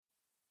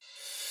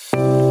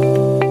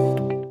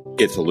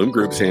It's Illum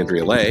Group's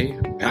Andrea Lay,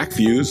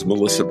 PacView's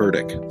Melissa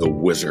Burdick, the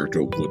Wizard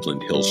of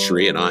Woodland Hills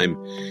Shri, and I'm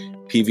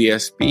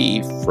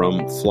PVSB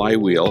from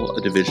Flywheel, a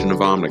division of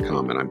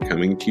Omnicom, and I'm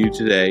coming to you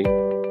today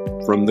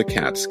from the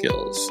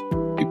Catskills.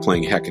 I'll be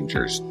playing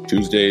Heckingers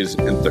Tuesdays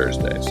and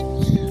Thursdays.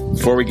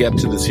 Before we get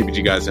to the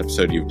CPG Guys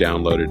episode you've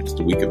downloaded, it's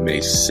the week of May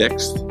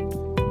 6th,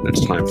 and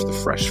it's time for the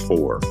Fresh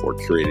Four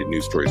curated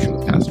news stories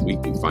from the past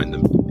week. We find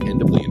them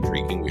dependably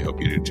intriguing. We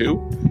hope you do too.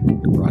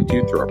 We're brought to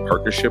you through our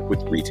partnership with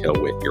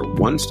RetailWit, your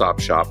one-stop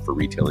shop for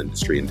retail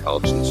industry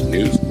intelligence and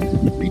news.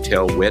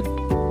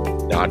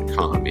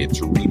 RetailWit.com.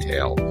 It's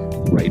retail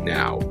right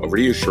now. Over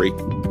to you, Shri.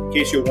 In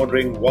case you're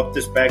wondering what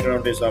this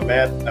background is, I'm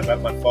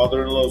at my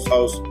father-in-law's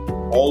house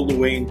all the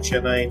way in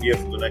Chennai, India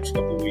for the next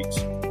couple of weeks.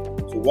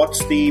 So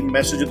what's the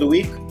message of the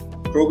week?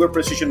 Kroger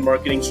Precision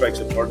Marketing strikes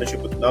a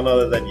partnership with none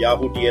other than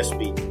Yahoo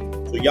DSP.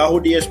 So Yahoo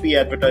DSP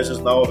advertisers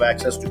now have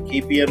access to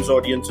KPM's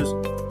audiences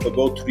for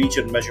both reach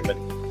and measurement.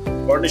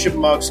 Partnership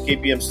marks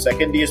KPM's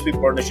second DSP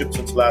partnership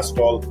since last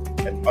fall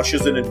and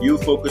ushers in a new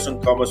focus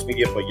on commerce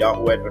media for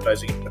Yahoo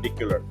advertising in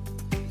particular.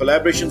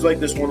 Collaborations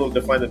like this one will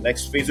define the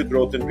next phase of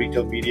growth in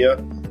retail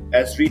media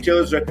as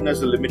retailers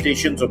recognize the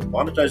limitations of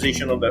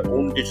monetization on their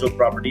own digital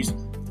properties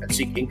and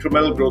seek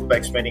incremental growth by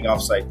expanding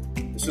offsite.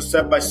 This is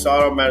said by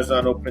Sara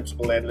Marzano,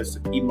 principal analyst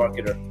at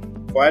eMarketer.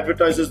 For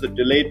advertisers, the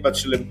delayed but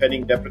still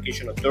impending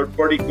deprecation of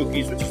third-party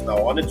cookies, which is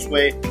now on its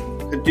way,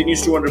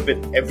 continues to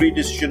underpin every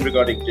decision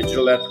regarding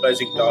digital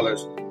advertising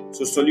dollars.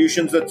 So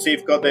solutions that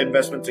safeguard their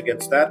investments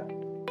against that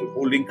will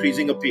hold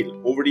increasing appeal.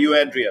 Over to you,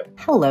 Andrea.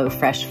 Hello,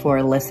 Fresh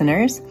 4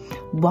 listeners.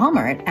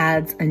 Walmart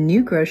adds a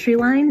new grocery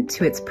line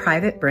to its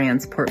private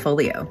brands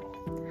portfolio.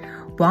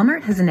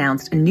 Walmart has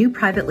announced a new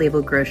private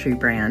label grocery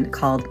brand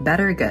called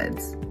Better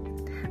Goods.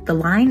 The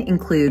line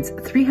includes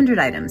 300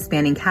 items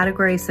spanning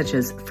categories such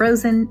as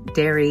frozen,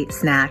 dairy,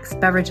 snacks,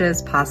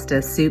 beverages,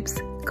 pasta,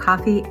 soups,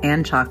 coffee,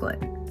 and chocolate.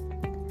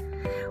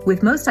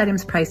 With most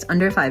items priced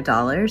under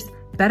 $5,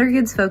 Better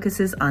Goods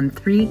focuses on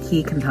three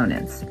key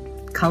components: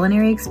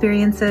 culinary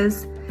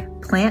experiences,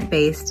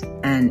 plant-based,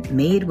 and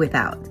made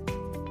without.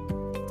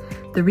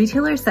 The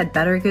retailer said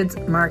Better Goods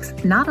marks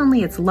not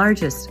only its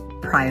largest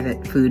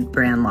private food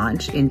brand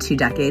launch in 2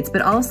 decades,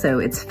 but also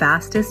its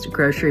fastest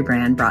grocery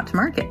brand brought to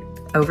market.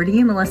 Over to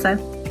you, Melissa.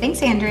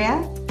 Thanks,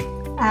 Andrea.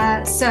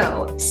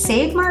 So,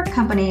 Save Mart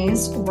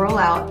companies roll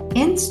out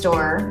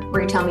in-store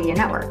retail media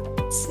network.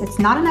 It's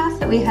not enough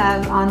that we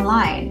have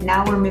online.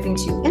 Now we're moving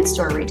to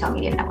in-store retail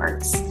media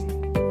networks.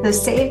 The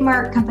Save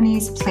Mart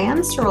companies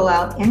plans to roll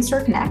out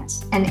In-Store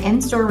Connect, an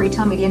in-store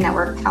retail media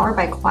network powered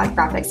by Quad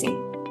Graphics Inc.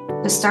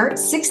 To start,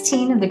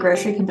 16 of the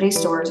grocery company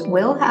stores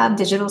will have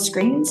digital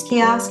screens,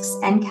 kiosks,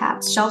 end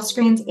caps, shelf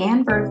screens,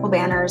 and vertical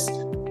banners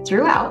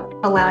throughout,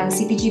 allowing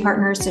CPG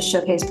partners to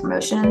showcase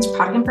promotions,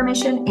 product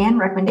information, and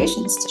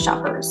recommendations to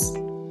shoppers.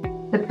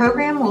 The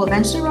program will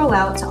eventually roll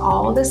out to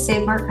all the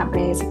Save Mart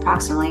companies,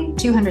 approximately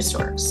 200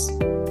 stores.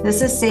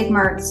 This is Save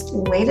Mart's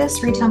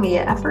latest retail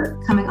media effort,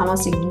 coming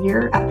almost a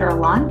year after a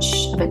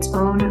launch of its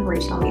own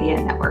retail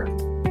media network.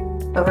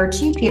 Over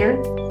to you,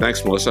 Peter.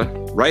 Thanks, Melissa.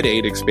 Rite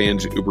Aid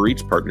expands Uber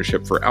Eats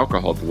partnership for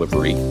alcohol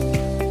delivery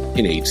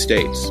in 8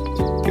 states.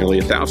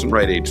 Nearly 1,000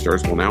 Rite Aid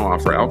stores will now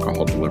offer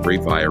alcohol delivery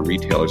via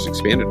retailers'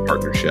 expanded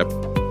partnership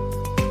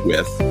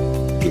with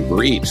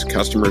Uber Eats.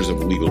 Customers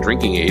of legal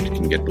drinking age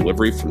can get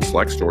delivery from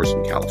select stores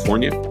in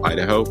California,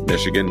 Idaho,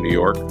 Michigan, New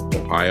York,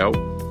 Ohio,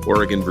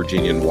 Oregon,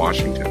 Virginia, and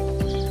Washington.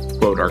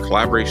 Quote, "Our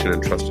collaboration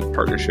and trusted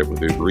partnership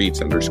with Uber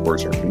Eats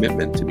underscores our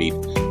commitment to meet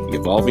the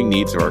evolving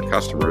needs of our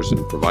customers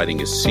and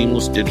providing a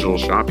seamless digital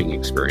shopping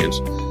experience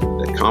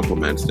that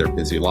complements their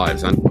busy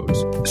lives," unquote,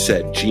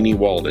 said Jeannie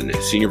Walden,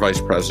 Senior Vice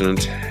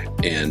President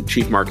and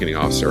Chief Marketing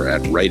Officer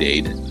at Rite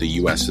Aid, the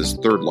U.S.'s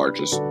third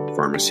largest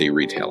pharmacy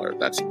retailer.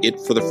 That's it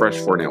for the Fresh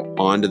 4. Now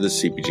on to the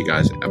CPG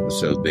Guys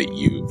episode that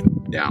you've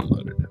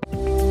downloaded.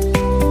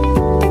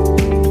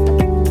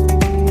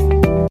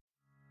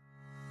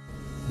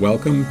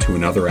 Welcome to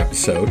another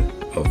episode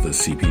of the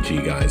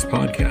CPG Guys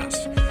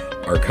podcast.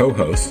 Our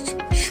co-hosts,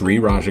 Shri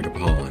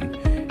Rajagopalan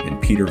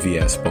and Peter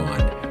V.S.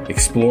 Bond,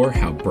 explore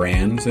how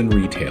brands and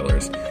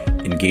retailers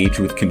engage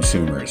with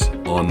consumers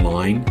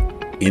online,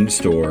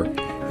 in-store,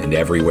 and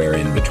everywhere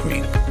in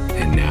between.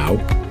 And now,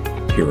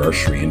 here are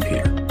Shri and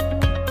Peter.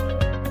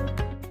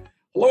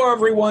 Hello,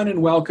 everyone,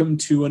 and welcome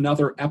to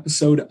another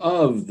episode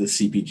of the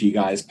CPG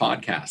Guys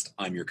podcast.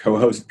 I'm your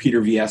co-host,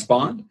 Peter V.S.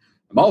 Bond.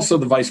 I'm also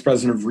the Vice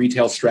President of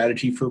Retail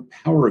Strategy for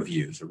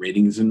PowerReviews, a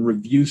ratings and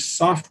review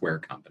software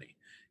company.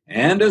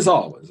 And as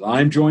always,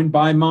 I'm joined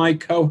by my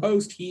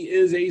co-host. He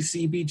is a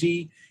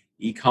CPG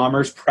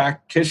e-commerce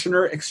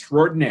practitioner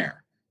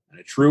extraordinaire and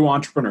a true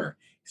entrepreneur.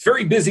 He's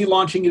very busy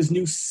launching his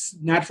new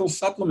natural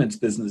supplements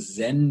business,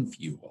 Zen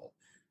Fuel.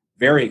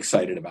 Very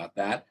excited about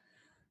that.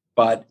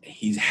 But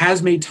he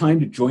has made time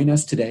to join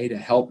us today to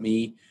help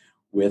me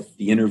with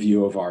the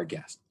interview of our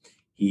guest.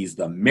 He's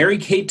the Mary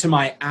Kate to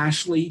my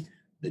Ashley,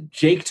 the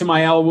Jake to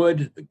my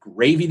Elwood, the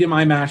gravy to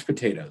my mashed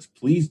potatoes.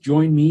 Please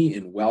join me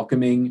in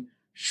welcoming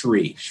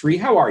Shri. Shri,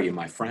 how are you,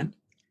 my friend?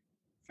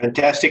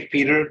 Fantastic,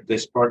 Peter.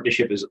 This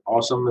partnership is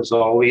awesome as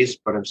always,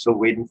 but I'm still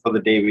waiting for the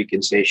day we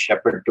can say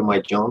Shepherd to my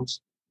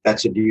Jones.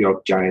 That's a New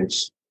York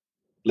Giants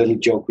little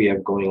joke we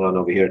have going on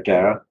over here,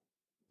 Tara.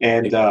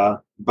 And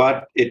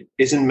but it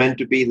isn't meant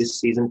to be this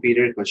season,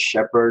 Peter, because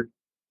Shepherd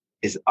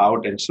is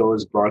out and so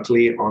is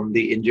Barkley on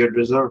the injured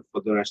reserve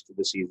for the rest of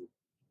the season.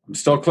 I'm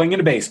still clinging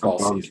to baseball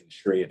season,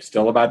 Sri. It's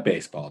still about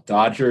baseball.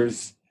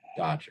 Dodgers.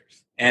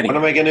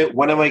 Anyway.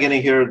 When am I gonna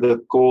hear the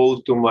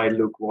call to my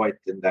Luke Voigt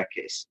in that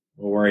case?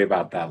 We'll worry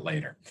about that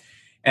later.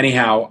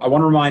 Anyhow, I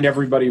want to remind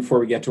everybody before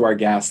we get to our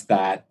guests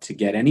that to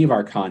get any of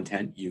our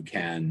content, you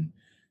can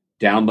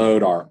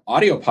download our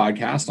audio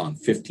podcast on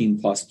 15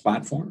 plus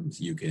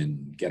platforms. You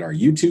can get our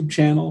YouTube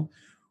channel.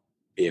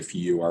 If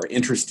you are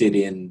interested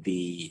in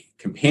the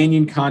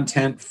companion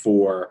content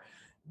for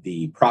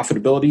the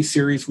profitability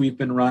series we've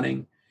been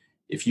running,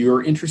 if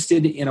you're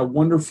interested in a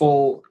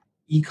wonderful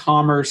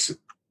e-commerce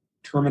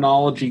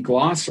terminology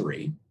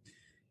glossary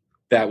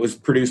that was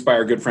produced by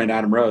our good friend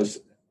Adam Rose,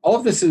 all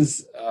of this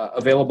is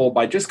available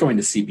by just going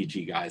to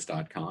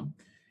cpgguys.com.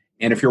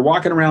 And if you're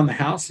walking around the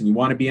house and you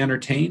want to be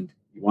entertained,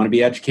 you want to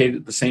be educated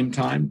at the same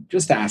time,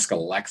 just ask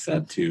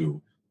Alexa to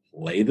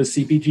play the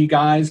CPG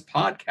Guys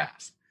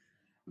podcast.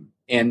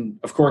 And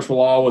of course,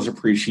 we'll always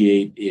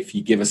appreciate if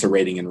you give us a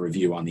rating and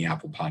review on the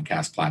Apple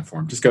Podcast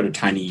platform. Just go to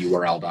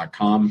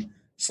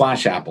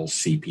tinyurl.com/Apple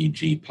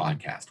CPG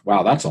podcast.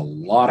 Wow, that's a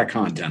lot of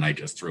content I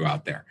just threw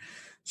out there.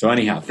 So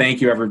anyhow,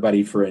 thank you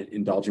everybody for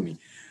indulging me.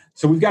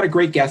 So we've got a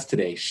great guest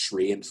today,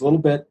 Sri, and it's a little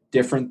bit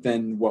different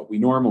than what we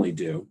normally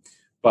do.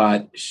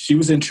 But she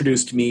was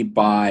introduced to me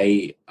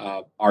by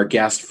our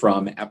guest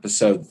from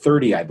episode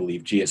 30, I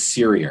believe, Gia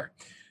Searier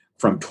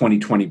from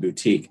 2020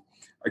 Boutique.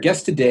 Our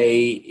guest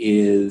today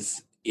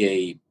is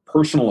a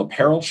personal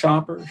apparel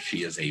shopper.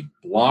 She is a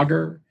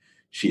blogger.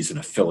 She's an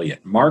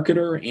affiliate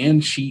marketer,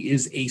 and she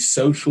is a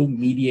social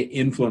media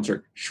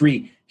influencer.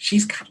 Sri,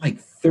 she's got like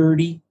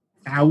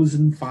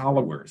 30,000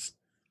 followers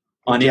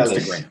on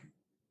Instagram.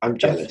 I'm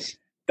jealous.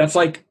 That's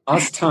like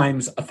us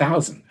times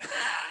 1,000.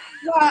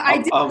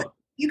 Well,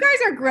 you guys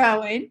are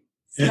growing.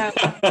 So.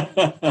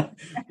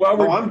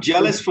 Well, I'm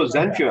jealous for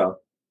Zenfuel.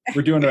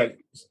 We're doing it.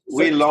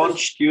 We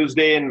launched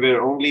Tuesday and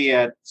we're only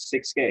at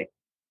 6K.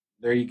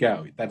 There you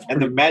go.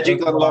 And the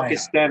magic unlock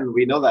is 10.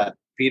 We know that.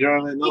 Peter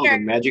and I know the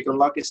magic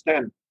unlock is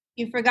 10.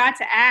 You forgot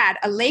to add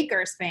a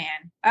Lakers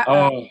fan.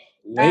 Oh,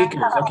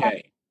 Lakers.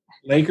 Okay.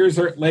 Lakers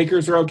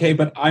are okay,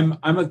 but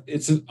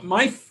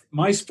my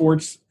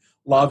sports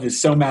love is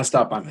so messed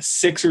up. I'm a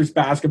Sixers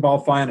basketball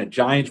fan, a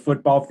Giants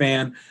football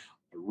fan,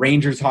 a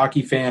Rangers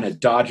hockey fan, a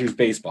Dodgers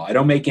baseball. I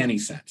don't make any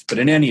sense, but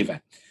in any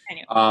event.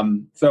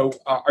 So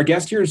our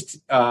guest here is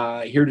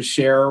here to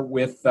share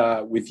with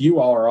you,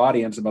 all our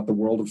audience, about the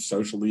world of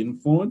social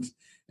influence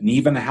and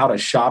even how to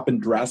shop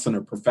and dress in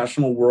a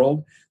professional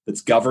world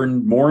that's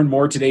governed more and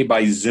more today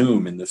by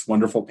Zoom in this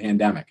wonderful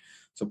pandemic.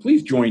 So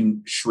please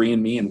join Sri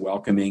and me in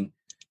welcoming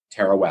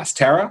Tara West.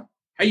 Tara, how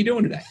are you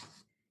doing today?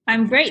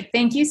 I'm great.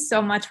 Thank you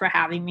so much for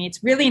having me.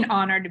 It's really an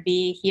honor to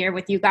be here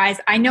with you guys.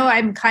 I know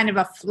I'm kind of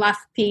a fluff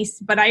piece,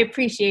 but I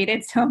appreciate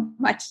it so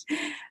much.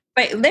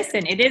 But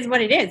listen, it is what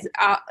it is.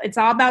 It's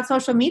all about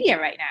social media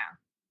right now.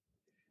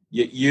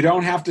 You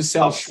don't have to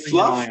sell a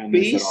fluff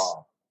piece at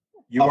all.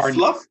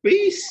 Fluff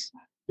piece?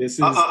 This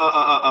is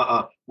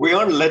we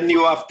aren't letting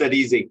you off that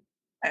easy.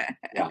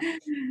 Yeah.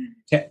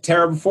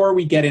 Tara, before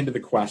we get into the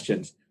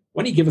questions,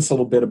 why don't you give us a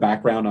little bit of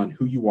background on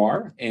who you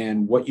are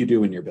and what you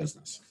do in your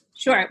business?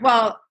 Sure.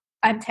 Well,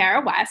 I'm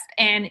Tara West,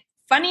 and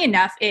funny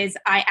enough is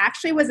I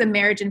actually was a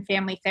marriage and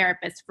family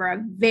therapist for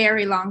a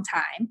very long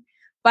time,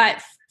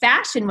 but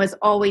fashion was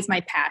always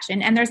my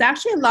passion, and there's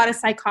actually a lot of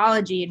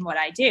psychology in what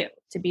I do,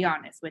 to be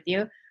honest with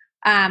you.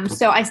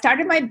 So I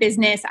started my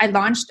business. I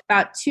launched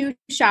about 2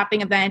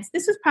 shopping events.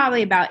 This was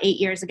probably about 8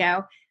 years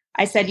ago.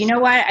 I said, you know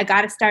what? I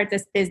got to start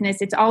this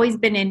business. It's always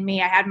been in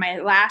me. I had my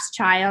last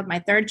child, my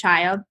 3rd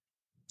child.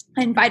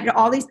 I invited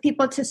all these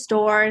people to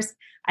stores.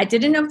 I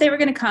didn't know if they were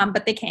going to come,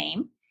 but they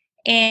came.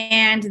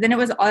 And then it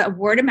was a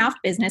word of mouth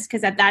business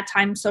because at that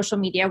time, social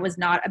media was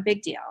not a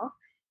big deal,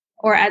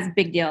 or as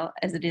big deal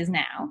as it is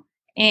now.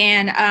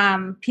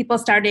 And people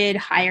started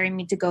hiring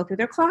me to go through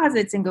their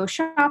closets and go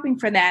shopping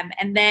for them.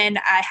 And then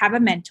I have a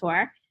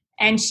mentor,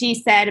 and she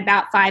said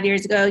about 5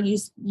 years ago, you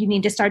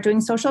need to start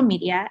doing social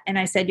media. And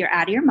I said, you're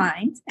out of your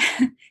mind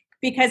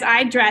because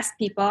I dress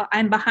people.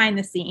 I'm behind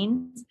the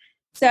scenes.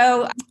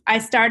 So I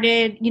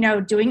started,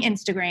 doing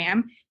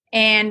Instagram,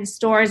 and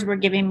stores were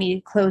giving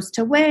me clothes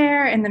to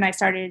wear. And then I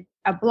started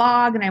a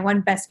blog, and I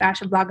won Best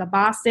Fashion Blog of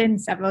Boston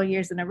several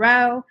years in a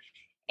row.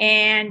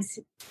 And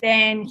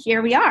then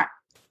here we are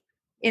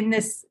in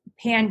this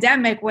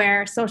pandemic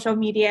where social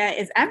media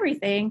is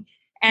everything.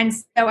 And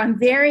so I'm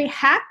very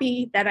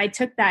happy that I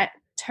took that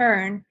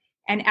turn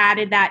and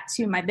added that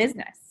to my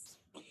business.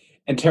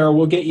 And Tara,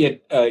 we'll give you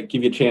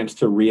a chance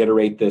to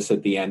reiterate this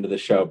at the end of the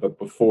show. But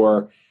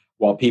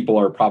while people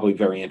are probably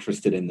very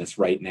interested in this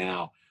right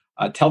now,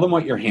 tell them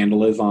what your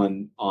handle is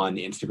on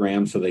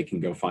Instagram so they can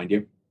go find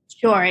you.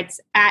 Sure. It's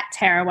at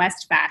Tara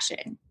West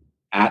Fashion.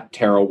 At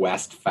Tara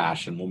West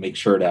Fashion. We'll make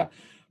sure to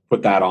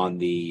put that on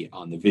the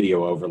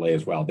video overlay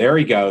as well. There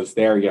he goes.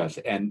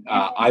 And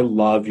I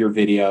love your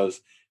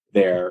videos.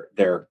 They're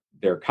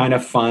kind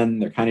of fun.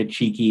 They're kind of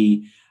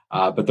cheeky,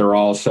 but they're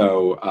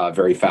also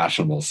very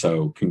fashionable.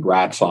 So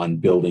congrats on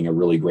building a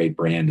really great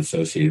brand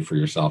associated for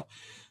yourself.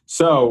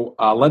 So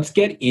let's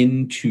get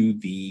into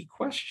the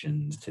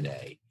questions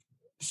today.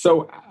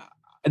 So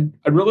I'd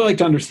really like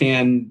to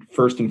understand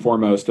first and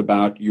foremost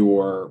about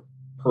your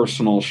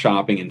personal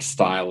shopping and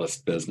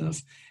stylist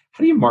business.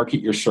 How do you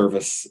market your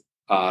service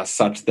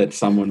such that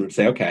someone would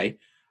say, okay,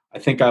 I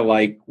think I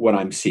like what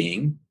I'm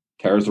seeing.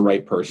 Tara's the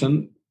right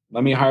person.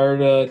 Let me hire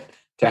her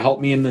to help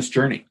me in this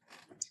journey.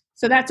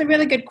 So that's a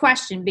really good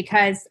question,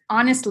 because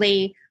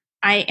honestly,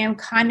 I am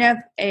kind of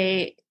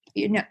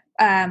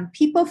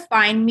people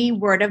find me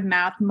word of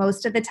mouth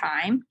most of the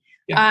time.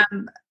 Yeah.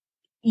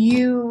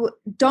 You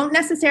don't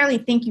necessarily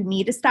think you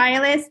need a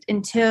stylist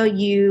until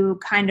you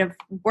kind of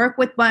work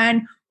with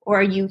one,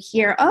 or you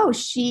hear, oh,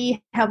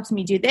 she helps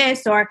me do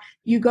this, or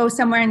you go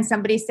somewhere and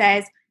somebody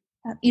says,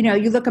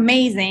 you look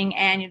amazing,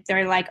 and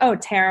they're like, oh,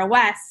 Tara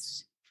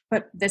West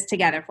put this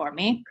together for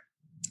me.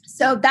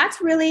 So that's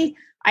really,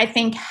 I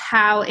think,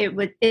 how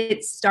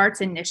it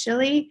starts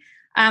initially.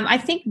 I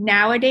think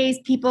nowadays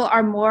people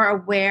are more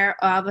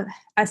aware of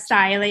a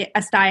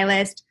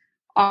stylist.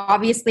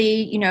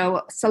 Obviously,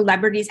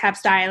 celebrities have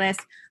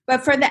stylists,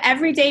 but for the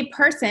everyday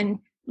person,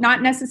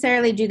 not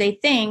necessarily do they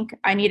think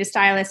I need a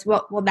stylist.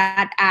 Will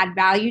that add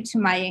value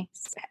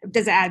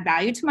does it add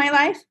value to my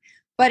life?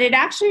 But it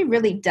actually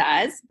really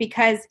does,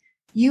 because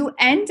you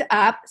end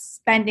up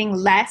spending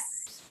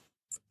less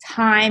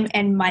time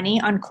and money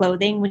on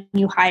clothing when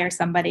you hire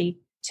somebody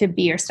to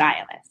be your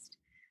stylist.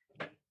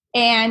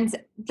 And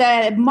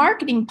the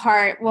marketing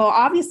part, well,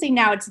 obviously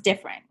now it's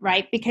different,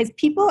 right? Because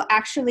people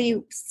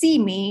actually see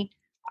me.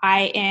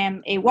 I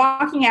am a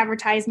walking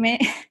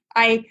advertisement.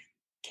 I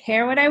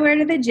care what I wear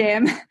to the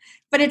gym,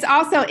 but it's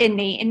also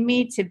innate in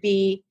me to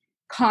be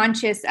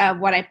conscious of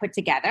what I put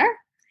together.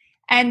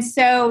 And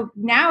so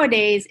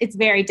nowadays it's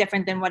very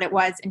different than what it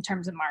was in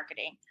terms of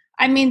marketing.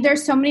 I mean,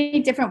 there's so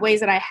many different ways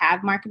that I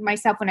have marketed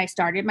myself. When I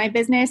started my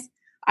business,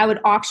 I would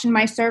auction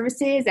my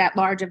services at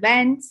large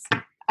events,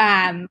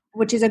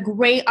 which is a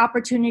great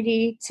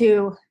opportunity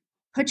to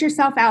put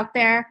yourself out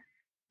there.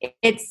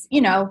 It's,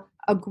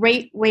 a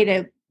great way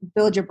to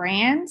build your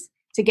brand,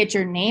 to get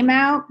your name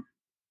out.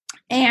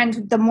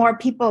 And the more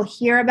people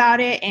hear about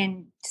it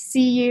and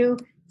see you,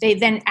 they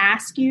then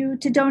ask you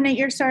to donate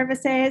your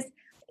services.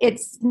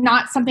 It's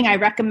not something I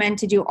recommend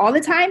to do all the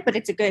time, but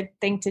it's a good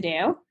thing to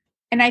do.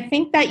 And I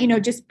think that,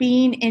 just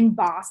being in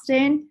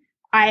Boston,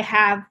 I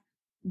have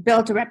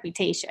built a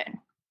reputation.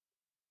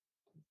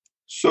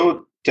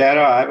 So,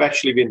 Tara, I've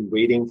actually been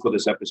waiting for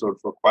this episode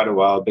for quite a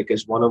while,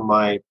 because one of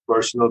my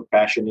personal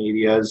passion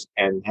areas,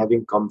 and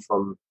having come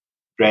from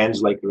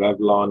brands like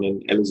Revlon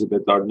and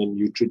Elizabeth Arden and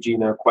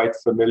Neutrogena, quite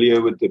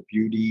familiar with the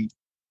beauty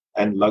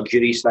and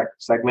luxury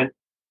segment.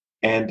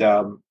 And,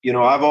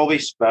 I've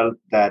always felt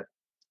that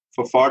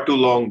for far too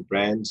long,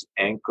 brands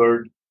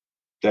anchored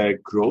their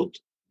growth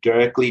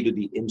directly to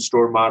the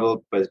in-store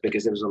model, but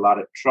because there was a lot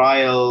of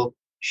trial.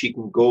 She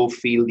can go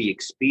feel the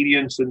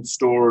experience in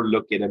store,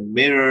 look in a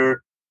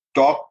mirror,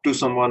 talk to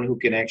someone who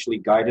can actually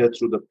guide her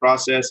through the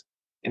process.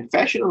 And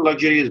fashion and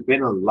luxury has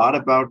been a lot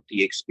about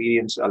the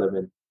experience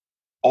element.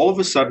 All of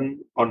a sudden,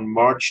 on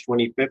March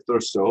 25th or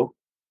so,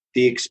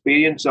 the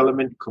experience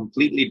element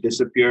completely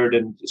disappeared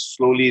and is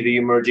slowly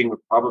reemerging, but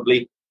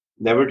probably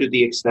never to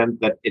the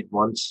extent that it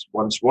once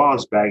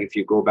was back if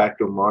you go back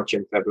to March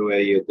and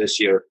February of this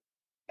year.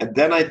 And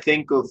then I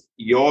think of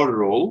your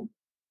role,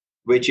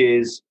 which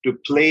is to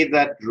play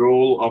that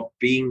role of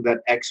being that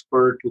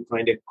expert who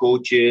kind of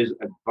coaches,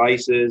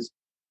 advises,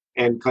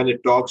 and kind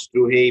of talks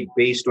through, hey,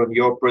 based on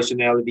your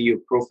personality, your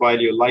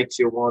profile, your likes,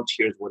 your wants,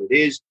 here's what it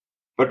is.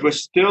 But we're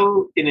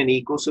still in an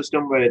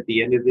ecosystem where at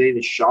the end of the day,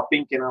 the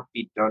shopping cannot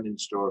be done in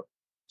store.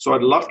 So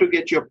I'd love to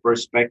get your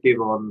perspective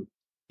on,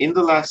 in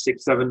the last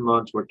 6-7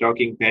 months, we're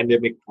talking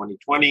pandemic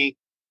 2020.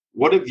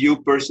 What have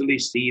you personally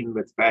seen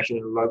with fashion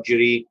and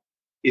luxury?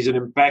 Is it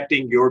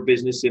impacting your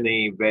business in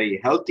a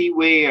very healthy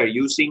way? Are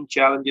you seeing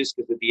challenges?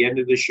 Because at the end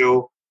of the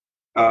show,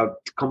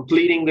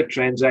 completing the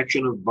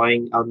transaction of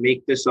buying, I'll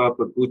make this up,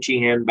 a Gucci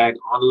handbag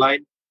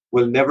online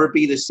will never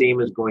be the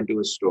same as going to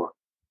a store.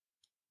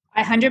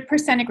 I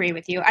 100% agree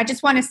with you. I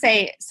just want to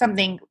say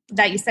something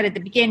that you said at the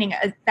beginning,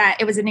 that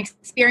it was an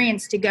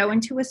experience to go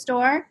into a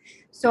store.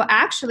 So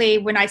actually,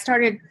 when I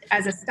started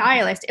as a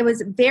stylist, it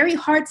was very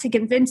hard to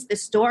convince the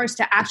stores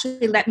to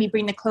actually let me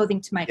bring the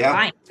clothing to my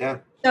clients. Yeah.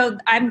 So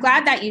I'm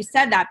glad that you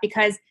said that,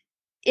 because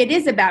it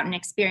is about an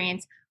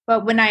experience.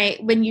 But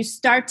when you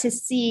start to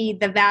see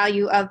the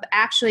value of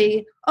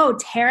actually, oh,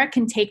 Tara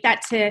can take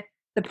that to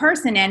the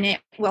person and it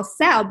will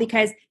sell,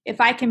 because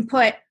if I can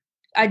put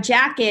a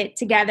jacket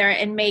together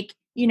and make,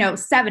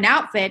 7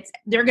 outfits,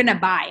 they're going to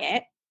buy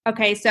it.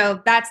 Okay.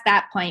 So that's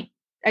that point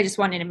I just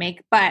wanted to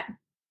make. But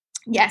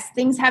yes,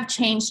 things have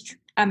changed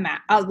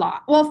a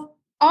lot. Well,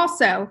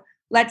 also,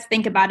 let's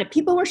think about it.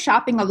 People were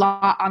shopping a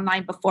lot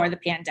online before the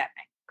pandemic,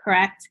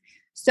 correct?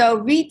 So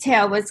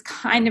retail was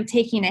kind of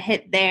taking a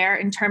hit there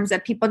in terms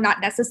of people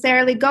not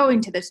necessarily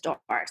going to the stores.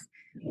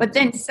 But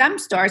then some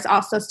stores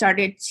also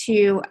started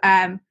to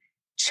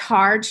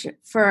charge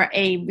for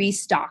a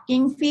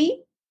restocking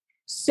fee.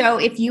 So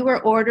if you were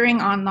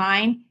ordering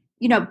online,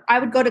 I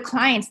would go to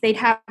clients, they'd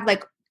have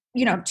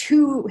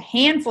 2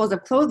 handfuls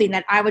of clothing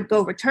that I would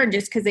go return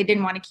just because they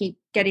didn't want to keep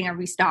getting a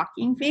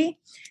restocking fee.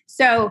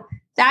 So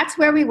that's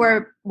where we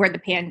were where the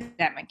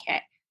pandemic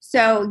hit.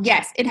 So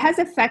yes, it has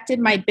affected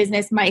my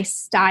business, my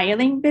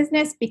styling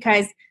business,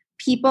 because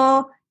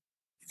people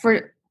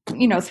through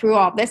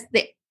all this,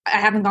 I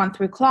haven't gone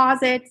through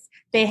closets.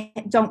 They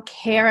don't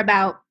care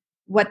about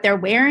what they're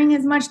wearing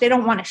as much. They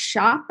don't want to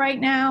shop right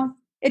now.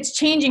 It's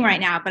changing right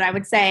now, but I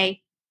would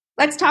say,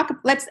 let's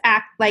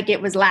act like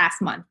it was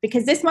last month,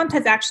 because this month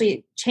has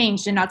actually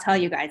changed, and I'll tell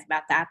you guys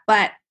about that.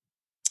 But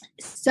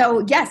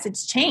so yes,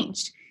 it's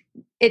changed.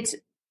 It's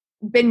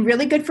been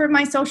really good for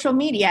my social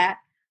media,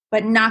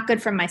 but not good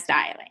for my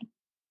styling,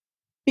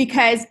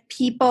 because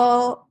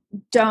people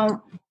don't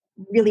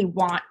really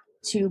want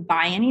to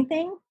buy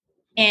anything,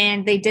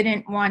 and they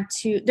didn't want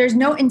to, there's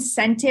no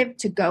incentive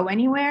to go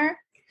anywhere.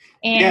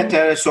 And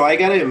Tara, so I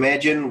got to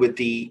imagine with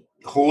the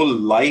whole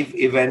live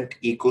event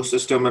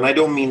ecosystem, and I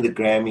don't mean the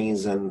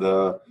Grammys and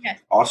the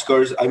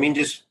Oscars, I mean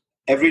just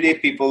everyday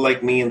people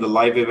like me in the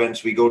live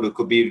events we go to,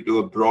 could be to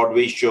a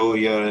Broadway show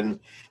here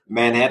in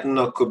Manhattan,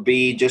 or could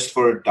be just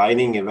for a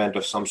dining event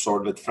of some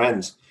sort with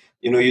friends.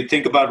 You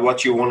think about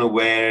what you want to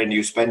wear and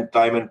you spend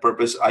time and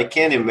purpose. I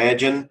can't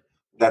imagine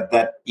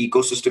that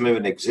ecosystem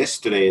even exists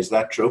today. Is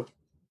that true?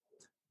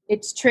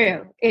 It's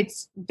true.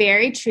 It's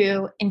very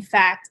true. In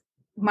fact,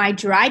 my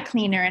dry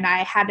cleaner and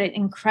I had an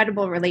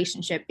incredible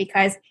relationship,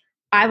 because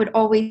I would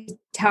always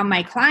tell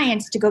my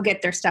clients to go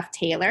get their stuff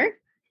tailored.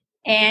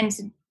 And,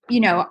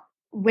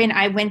 when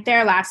I went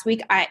there last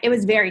week, it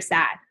was very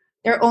sad.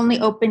 They're only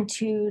open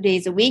 2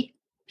 days a week.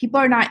 People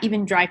are not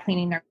even dry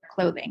cleaning their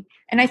clothing.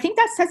 And I think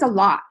that says a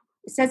lot.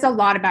 It says a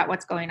lot about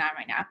what's going on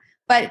right now.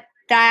 But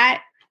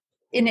that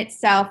in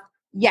itself,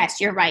 yes,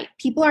 you're right.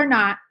 People are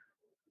not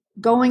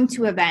going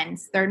to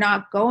events. They're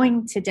not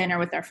going to dinner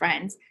with their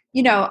friends.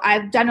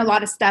 I've done a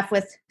lot of stuff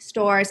with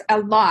stores, a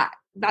lot.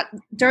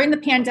 During the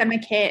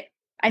pandemic hit,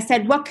 I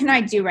said, what can I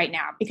do right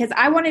now? Because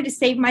I wanted to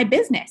save my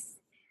business.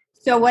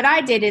 So what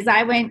I did is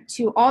I went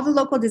to all the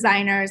local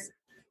designers,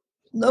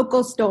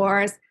 local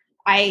stores.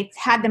 I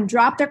had them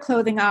drop their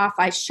clothing off.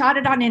 I shot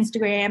it on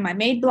Instagram. I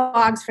made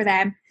blogs for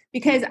them,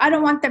 because I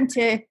don't want them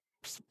to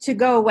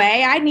go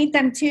away. I need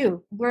them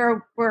too.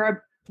 We're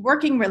a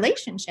working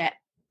relationship.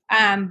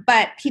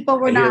 But people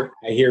were not.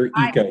 I hear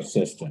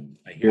ecosystem.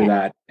 I hear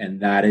that. And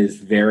that is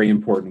very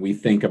important. We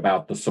think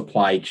about the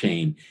supply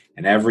chain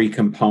and every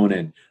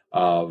component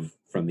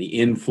from the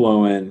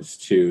influence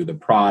to the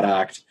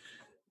product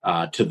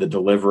to the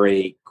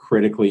delivery,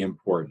 critically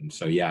important.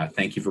 So yeah,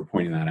 thank you for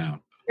pointing that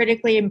out.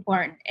 Critically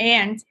important.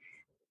 And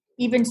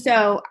even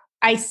so,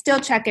 I still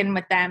check in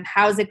with them.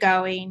 How's it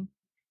going?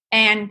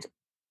 And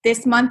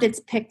this month it's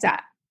picked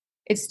up.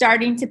 It's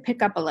starting to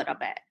pick up a little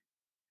bit.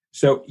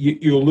 So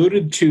you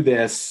alluded to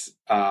this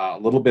a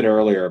little bit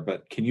earlier,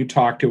 but can you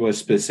talk to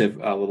us a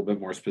little bit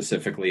more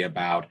specifically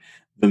about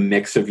the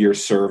mix of your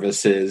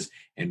services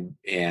and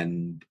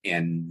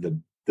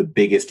the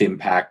biggest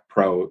impact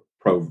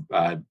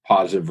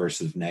positive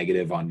versus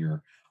negative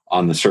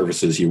on the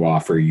services you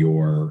offer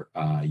your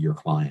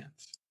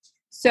clients?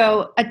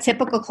 So a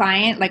typical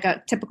client, like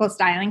a typical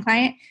styling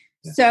client.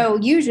 Yeah. So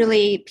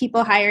usually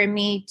people hire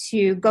me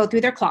to go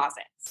through their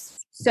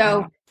closets.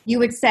 So you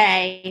would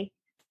say,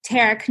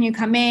 Tara, can you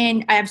come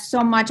in? I have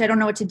so much, I don't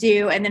know what to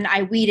do. And then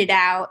I weed it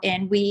out,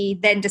 and we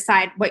then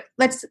decide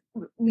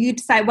you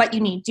decide what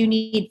you need. Do you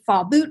need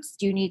fall boots?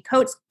 Do you need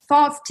coats?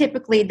 Fall's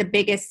typically the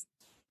biggest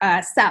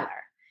seller.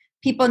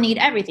 People need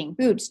everything: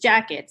 boots,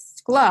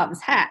 jackets,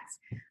 gloves, hats.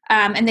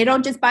 And they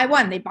don't just buy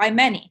one, they buy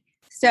many.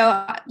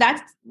 So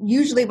that's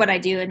usually what I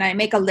do. And I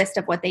make a list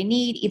of what they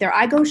need. Either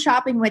I go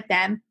shopping with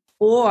them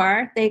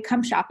or they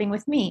come shopping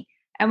with me.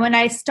 And when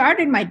I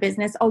started my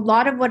business, a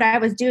lot of what I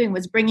was doing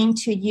was bringing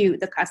to you,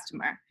 the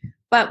customer.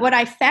 But what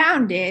I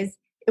found is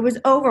it was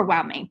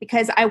overwhelming,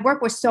 because I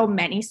work with so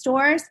many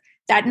stores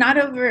that not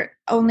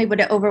only would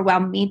it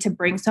overwhelm me to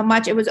bring so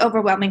much, it was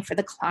overwhelming for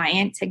the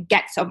client to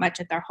get so much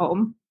at their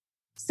home.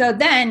 So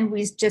then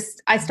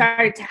I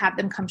started to have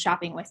them come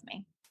shopping with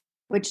me,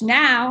 which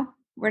now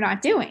we're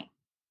not doing.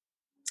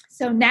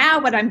 So now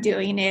what I'm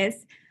doing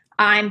is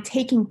I'm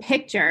taking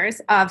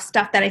pictures of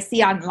stuff that I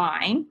see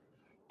online,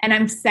 and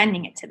I'm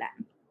sending it to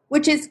them,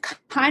 which is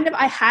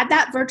I had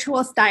that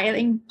virtual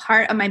styling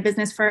part of my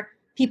business for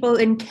people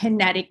in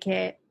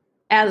Connecticut,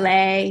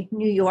 LA,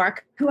 New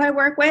York, who I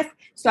work with.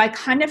 So I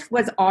kind of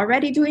was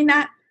already doing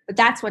that, but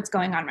that's what's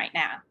going on right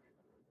now.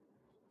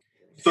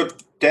 So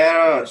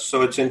Tara,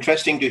 so it's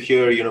interesting to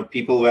hear,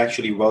 people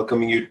actually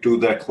welcoming you to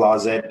their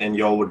closet, and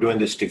y'all were doing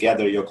this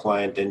together, your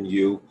client and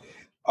you.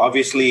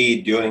 Obviously,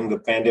 during the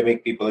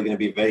pandemic, people are going to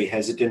be very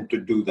hesitant to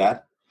do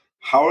that.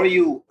 How are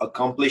you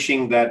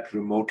accomplishing that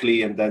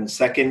remotely? And then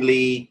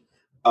secondly,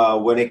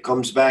 when it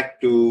comes back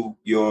to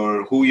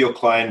who your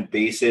client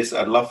base is,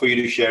 I'd love for you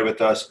to share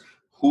with us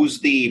who's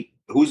the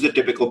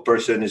typical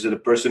person. Is it a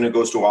person who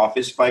goes to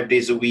office 5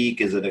 days a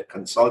week? Is it a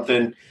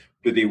consultant?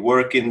 Do they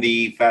work in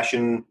the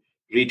fashion,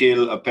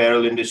 retail,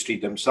 apparel industry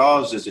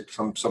themselves? Is it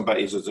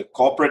somebody? Is it a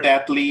corporate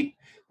athlete?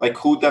 Like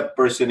who that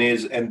person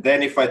is? And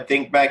then if I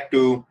think back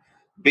to,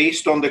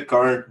 based on the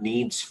current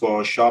needs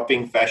for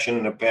shopping, fashion,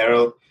 and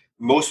apparel,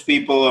 most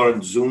people are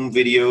on Zoom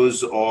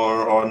videos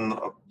or on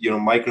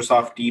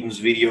Microsoft Teams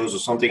videos or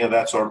something of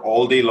that sort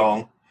all day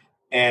long,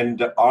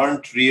 and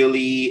aren't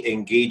really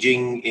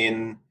engaging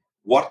in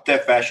what their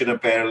fashion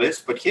apparel is.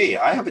 But hey,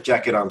 I have a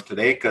jacket on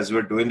today because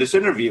we're doing this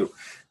interview.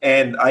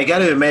 And I got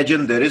to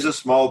imagine there is a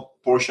small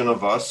portion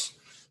of us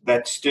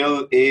that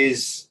still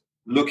is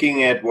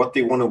looking at what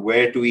they want to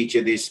wear to each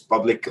of these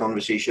public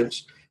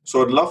conversations.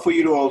 So I'd love for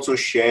you to also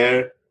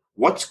share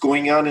what's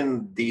going on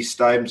in these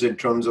times in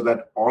terms of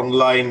that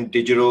online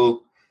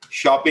digital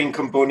shopping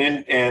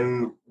component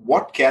and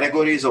what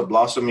categories are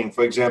blossoming.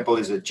 For example,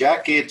 is it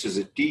jackets? Is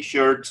it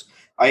T-shirts?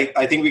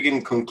 I think we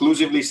can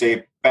conclusively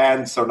say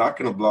pants are not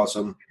going to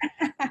blossom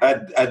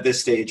at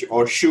this stage,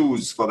 or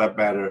shoes for that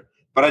matter.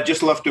 But I'd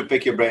just love to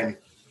pick your brain.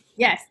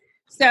 Yes.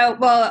 So,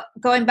 well,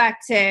 going back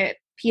to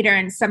Peter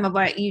and some of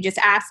what you just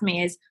asked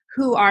me is,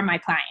 who are my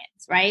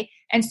clients, right?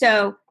 And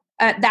so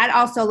that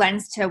also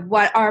lends to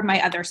what are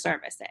my other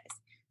services.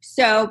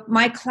 So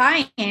my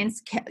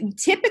clients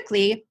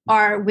typically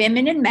are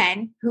women and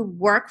men who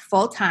work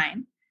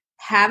full-time,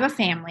 have a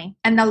family,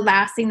 and the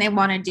last thing they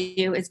want to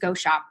do is go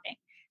shopping.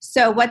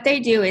 So what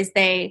they do is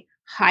they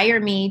hire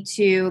me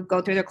to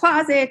go through their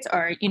closets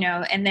or,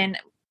 and then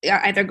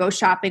either go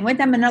shopping with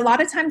them. And a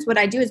lot of times what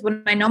I do is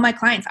when I know my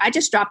clients, I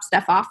just drop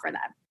stuff off for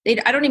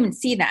them. I don't even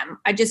see them.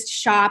 I just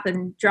shop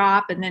and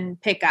drop and then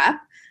pick up.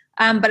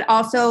 But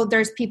also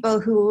there's people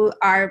who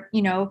are,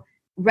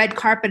 red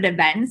carpet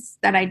events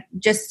that I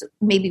just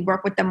maybe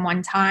work with them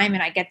one time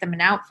and I get them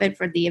an outfit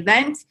for the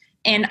event.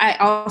 And I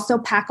also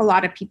pack a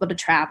lot of people to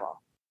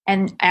travel.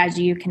 And as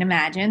you can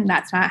imagine,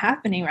 that's not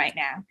happening right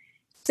now.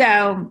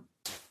 So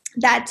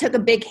that took a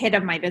big hit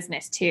of my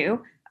business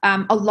too.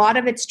 A lot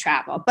of it's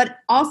travel, but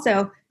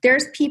also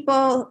there's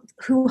people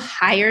who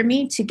hire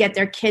me to get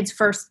their kids'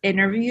 first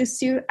interview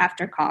suit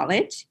after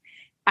college.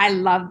 I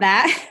love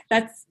that.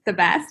 That's the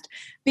best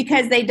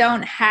because they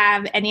don't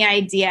have any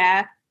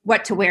idea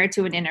what to wear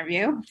to an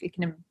interview. If you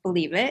can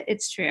believe it,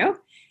 it's true.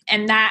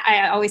 And that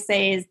I always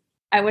say is,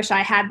 I wish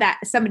I had that.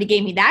 Somebody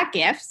gave me that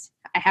gift.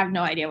 I have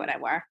no idea what I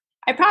wore.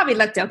 I probably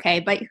looked okay,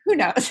 but who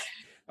knows?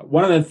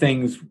 One of the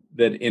things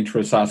that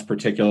interests us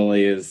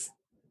particularly is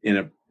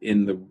in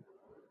the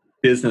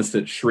business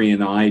that Shri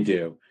and I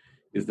do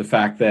is the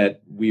fact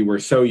that we were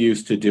so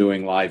used to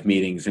doing live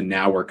meetings and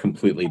now we're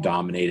completely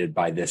dominated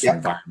by this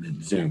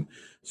environment, Zoom.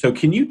 So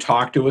can you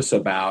talk to us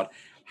about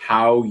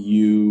how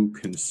you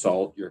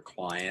consult your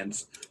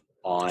clients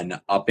on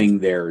upping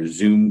their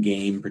Zoom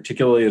game,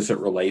 particularly as it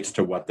relates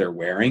to what they're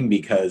wearing?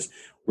 Because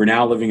we're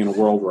now living in a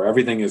world where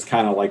everything is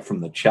kind of like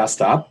from the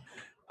chest up.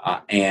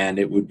 And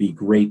it would be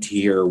great to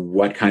hear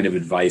what kind of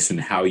advice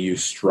and how you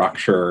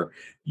structure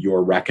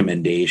your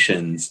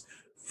recommendations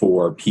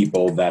for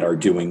people that are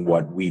doing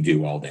what we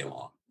do all day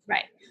long.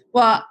 Right.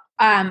 Well,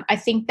 I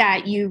think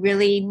that you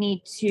really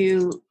need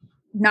to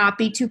not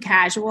be too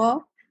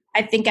casual.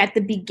 I think at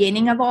the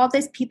beginning of all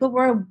this, people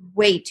were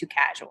way too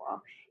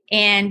casual.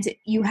 And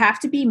you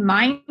have to be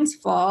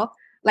mindful,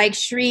 like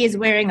Shri is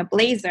wearing a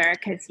blazer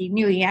because he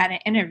knew he had an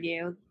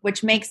interview,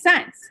 which makes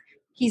sense.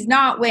 He's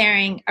not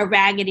wearing a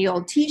raggedy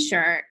old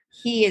T-shirt.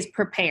 He is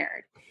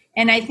prepared.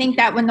 And I think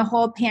that when the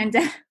whole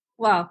pandemic,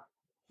 well,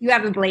 you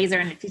have a blazer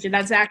and a T-shirt,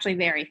 that's actually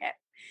very hip.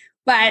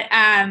 But,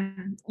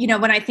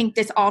 when I think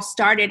this all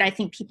started, I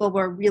think people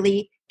were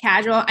really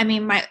casual. I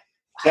mean,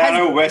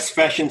 Tara West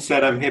Fashion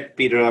said I'm hip,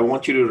 Peter. I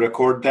want you to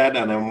record that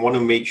and I want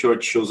to make sure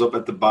it shows up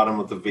at the bottom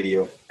of the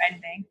video.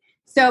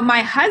 So my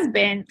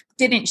husband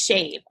didn't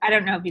shave. I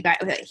don't know if you guys,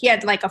 he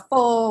had like a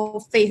full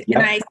face. Yep.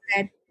 And I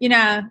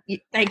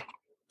said,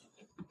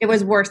 it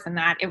was worse than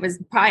that. It was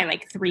probably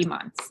like 3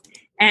 months.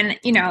 And,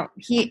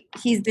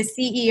 he's the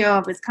CEO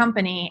of his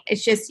company.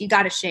 It's just, you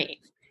got to shave.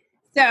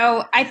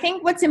 So I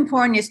think what's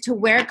important is to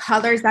wear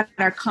colors that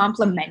are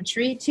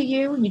complementary to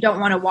you. You don't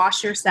want to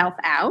wash yourself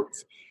out.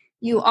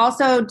 You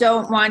also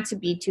don't want to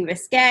be too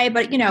risque.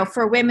 But,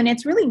 for women,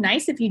 it's really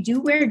nice if you do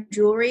wear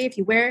jewelry, if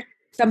you wear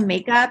some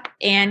makeup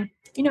and,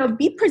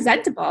 be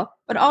presentable,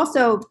 but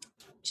also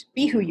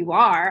be who you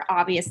are,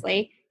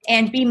 obviously,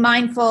 and be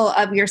mindful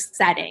of your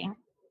setting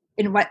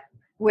in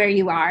where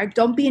you are.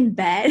 Don't be in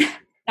bed.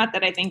 Not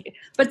that I think,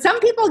 but some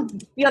people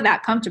feel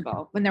that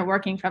comfortable when they're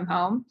working from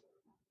home.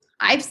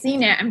 I've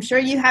seen it. I'm sure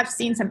you have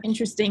seen some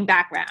interesting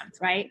backgrounds,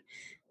 right?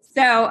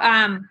 So,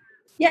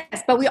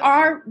 yes, but we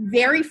are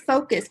very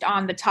focused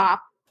on the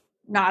top,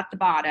 not the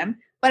bottom.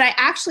 But I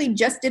actually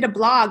just did a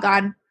blog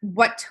on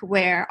what to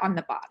wear on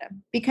the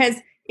bottom. Because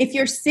if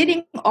you're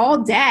sitting all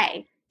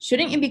day,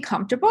 shouldn't you be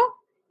comfortable?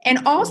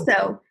 And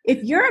also,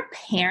 if you're a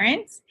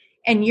parent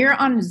and you're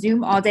on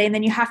Zoom all day, and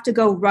then you have to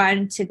go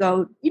run to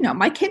go,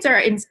 my kids are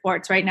in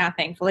sports right now,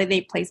 thankfully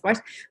they play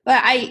sports,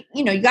 but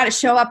you got to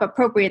show up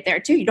appropriate there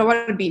too. You don't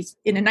want to be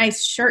in a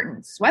nice shirt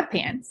and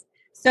sweatpants.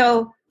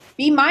 So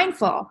be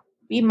mindful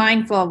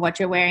of what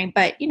you're wearing,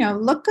 but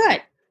look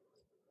good.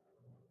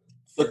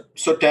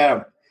 So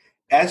Tara,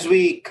 as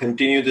we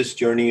continue this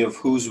journey of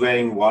who's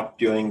wearing what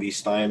during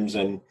these times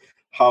and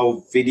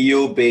how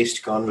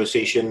video-based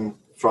conversation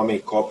from a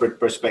corporate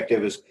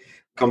perspective is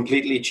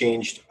completely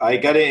changed, I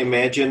got to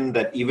imagine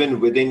that even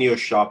within your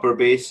shopper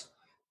base,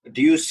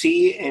 do you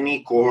see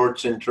any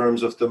cohorts in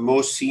terms of the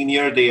more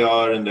senior they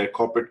are in their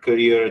corporate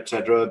career, et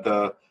cetera,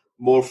 the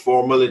more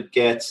formal it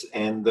gets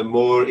and the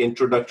more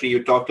introductory?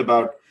 You talked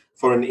about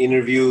for an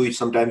interview,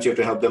 sometimes you have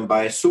to help them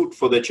buy a suit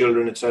for their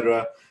children, et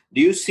cetera. Do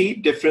you see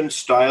different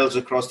styles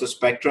across the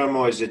spectrum,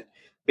 or is it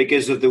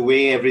because of the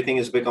way everything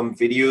has become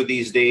video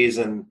these days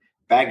and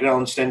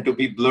backgrounds tend to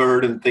be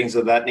blurred and things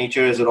of that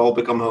nature? Has it all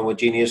become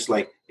homogeneous?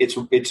 Like it's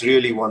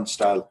really one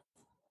style?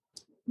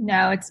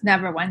 No, it's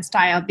never one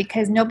style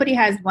because nobody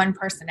has one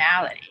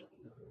personality.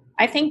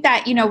 I think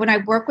that, when I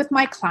work with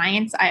my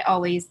clients,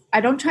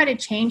 I don't try to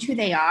change who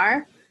they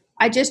are.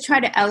 I just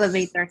try to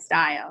elevate their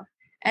style.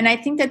 And I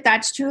think that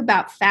that's true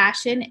about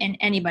fashion and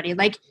anybody.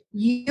 Like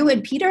you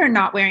and Peter are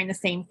not wearing the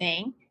same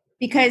thing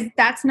because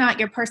that's not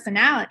your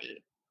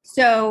personality.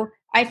 So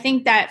I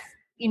think that,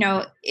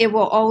 it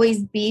will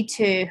always be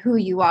to who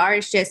you are.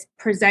 It's just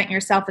present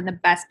yourself in the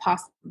best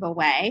possible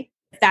way.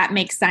 If that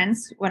makes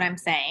sense, what I'm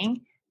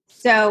saying.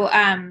 So,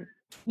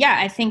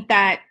 I think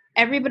that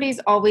everybody's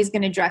always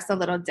going to dress a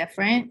little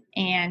different,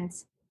 and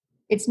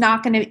it's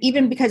not going to,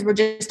 even because we're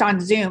just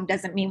on Zoom,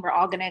 doesn't mean we're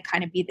all going to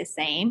kind of be the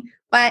same.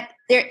 But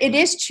it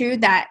is true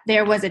that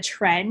there was a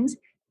trend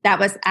that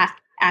was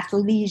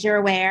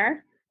athleisure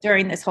wear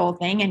during this whole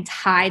thing and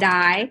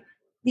tie-dye.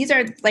 These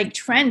are like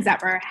trends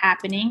that were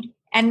happening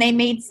and they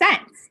made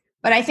sense.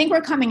 But I think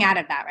we're coming out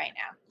of that right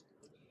now.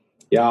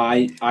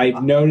 Yeah,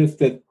 I've noticed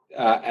that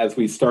as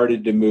we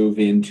started to move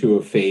into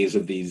a phase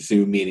of these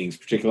Zoom meetings,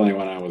 particularly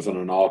when I was on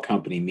an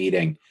all-company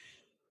meeting,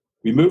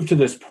 we moved to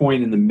this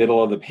point in the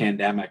middle of the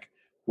pandemic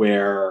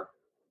where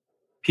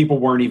people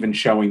weren't even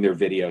showing their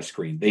video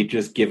screen. They'd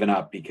just given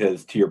up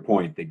because, to your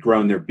point, they'd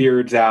grown their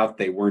beards out.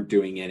 They weren't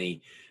doing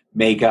any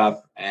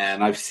makeup.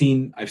 And I've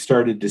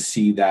started to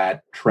see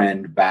that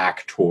trend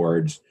back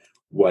towards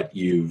what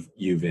you've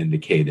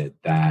indicated,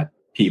 that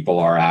people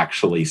are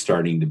actually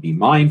starting to be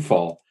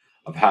mindful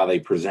of how they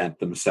present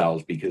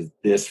themselves, because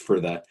this, for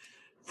the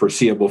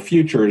foreseeable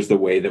future, is the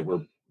way that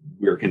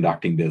we're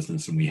conducting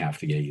business, and we have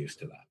to get used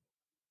to that.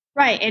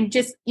 Right. And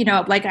just,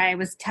 like I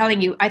was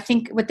telling you, I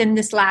think within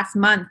this last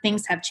month,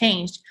 things have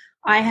changed.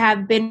 I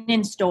have been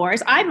in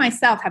stores. I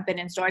myself have been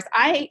in stores.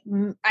 I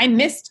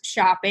missed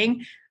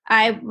shopping.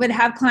 I would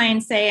have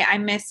clients say, I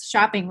miss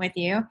shopping with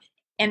you,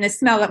 and the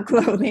smell of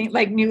clothing,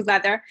 like new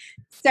leather.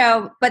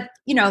 So, but,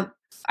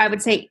 I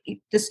would say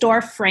the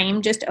store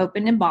Frame just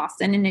opened in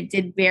Boston, and it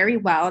did very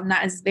well. And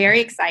that is very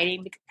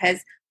exciting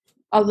because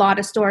a lot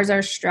of stores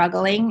are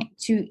struggling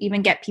to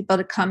even get people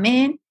to come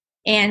in,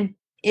 and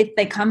if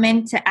they come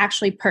in to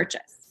actually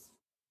purchase.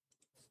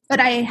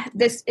 But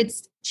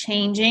it's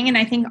changing. And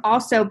I think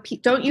also,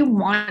 don't you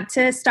want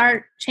to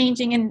start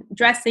changing and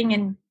dressing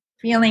and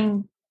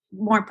feeling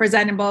more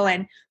presentable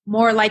and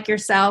more like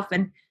yourself?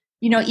 And,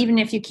 even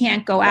if you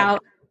can't go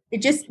out,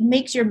 it just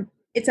makes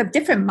it's a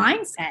different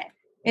mindset.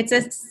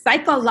 It's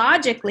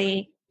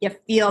psychologically, you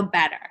feel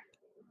better.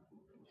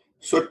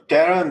 So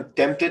Tara, I'm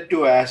tempted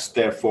to ask,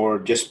 therefore,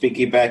 just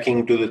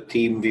piggybacking to the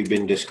theme we've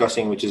been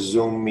discussing, which is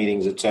Zoom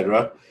meetings,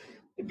 etc.,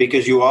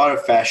 because you are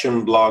a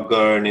fashion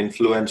blogger and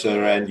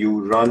influencer and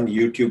you run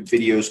YouTube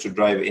videos to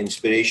drive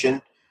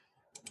inspiration.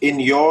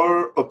 In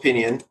your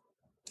opinion,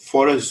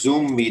 for a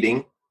Zoom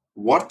meeting,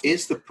 what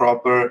is the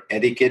proper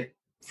etiquette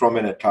from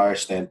an attire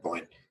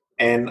standpoint?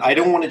 And I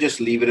don't want to just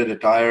leave it at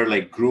attire,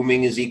 like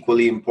grooming is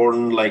equally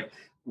important. Like,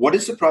 what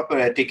is the proper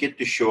etiquette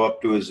to show up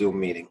to a Zoom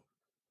meeting?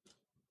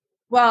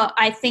 Well,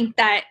 I think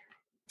that,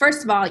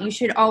 first of all, you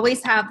should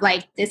always have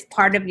like this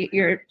part of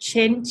your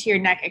chin to your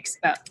neck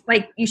exposed.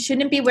 Like you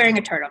shouldn't be wearing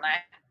a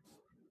turtleneck.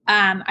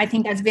 I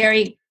think that's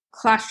very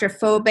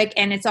claustrophobic,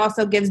 and it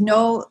also gives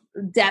no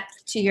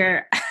depth to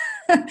your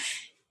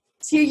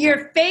to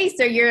your face,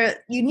 or you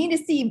need to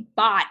see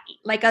body,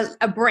 like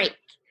a break.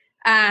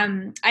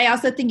 I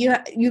also think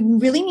you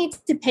really need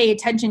to pay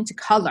attention to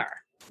color.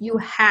 You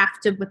have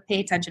to pay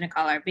attention to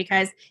color,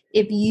 because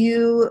if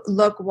you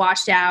look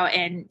washed out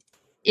and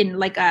in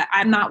like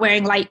I'm not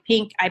wearing light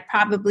pink, I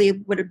probably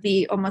would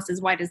be almost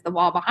as white as the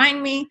wall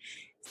behind me.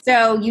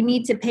 So you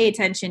need to pay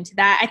attention to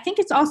that. I think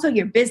it's also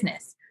your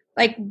business.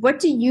 Like, what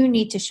do you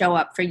need to show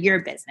up for your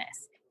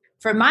business?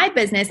 For my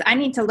business, I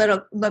need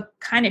to look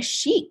kind of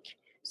chic.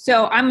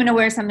 So I'm going to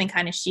wear something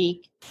kind of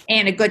chic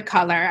and a good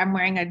color. I'm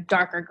wearing a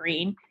darker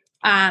green.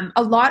 I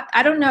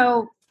don't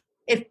know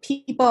if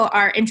people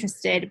are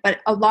interested, but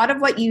a lot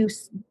of what you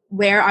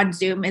wear on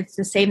Zoom, it's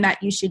the same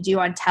that you should do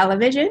on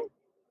television,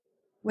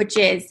 which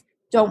is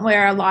don't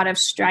wear a lot of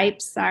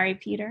stripes. Sorry,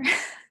 Peter.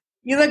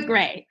 You look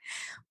great.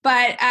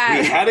 But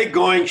we had it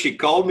going. She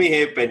called me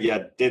hip, and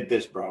you did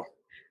this, bro.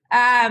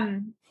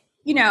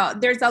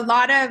 There's a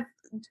lot of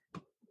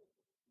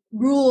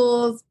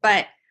rules,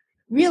 but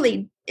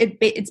really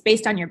it's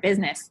based on your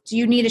business. Do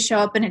you need to show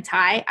up in a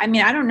tie? I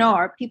mean, I don't know.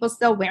 Are people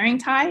still wearing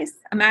ties?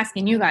 I'm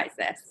asking you guys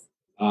this.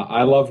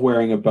 I love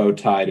wearing a bow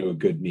tie to a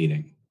good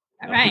meeting.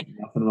 All right.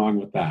 Nothing wrong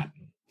with that.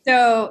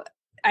 So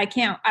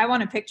I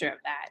want a picture of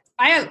that.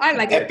 I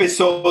like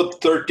Episode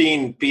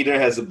 13, Peter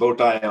has a bow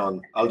tie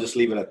on. I'll just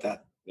leave it at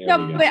that.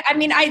 But I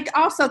mean, I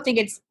also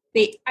think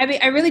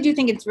I really do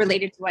think it's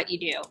related to what you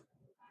do.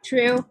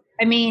 True.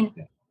 I mean,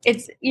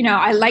 it's,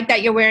 I like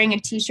that you're wearing a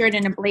t-shirt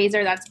and a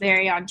blazer. That's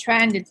very on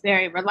trend. It's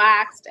very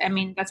relaxed. I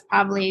mean, that's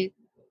probably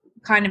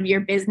kind of your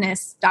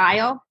business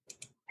style,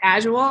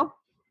 casual.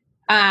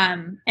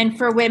 And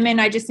for women,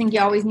 I just think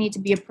you always need to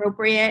be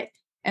appropriate.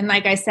 And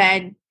like I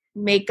said,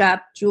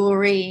 makeup,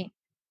 jewelry,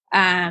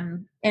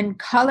 and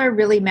color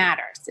really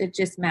matters. It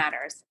just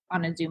matters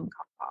on a Zoom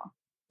call.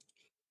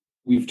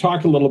 We've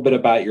talked a little bit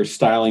about your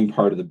styling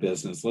part of the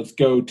business. Let's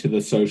go to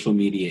the social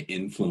media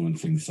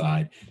influencing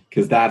side,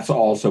 because that's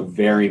also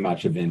very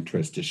much of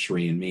interest to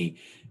Sri and me.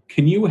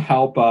 Can you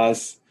help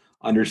us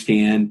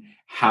understand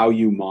how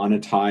you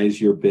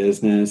monetize your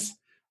business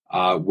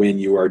when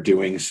you are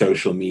doing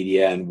social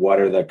media, and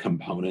what are the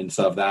components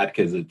of that?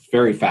 Because it's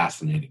very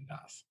fascinating to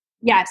us.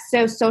 Yes.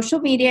 So social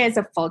media is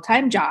a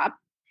full-time job.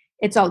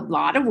 It's a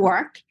lot of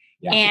work.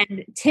 Yeah.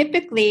 And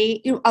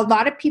typically, a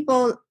lot of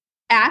people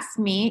ask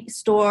me,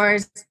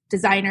 stores,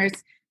 designers,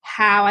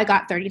 how I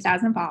got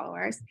 30,000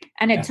 followers.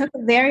 And it took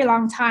a very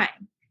long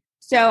time.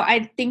 So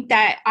I think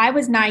that I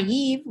was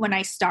naive when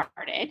I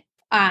started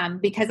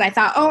because I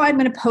thought, I'm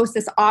going to post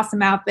this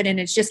awesome outfit and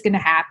it's just going to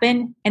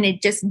happen. And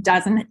it just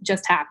doesn't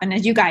just happen.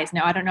 As you guys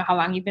know, I don't know how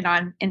long you've been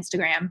on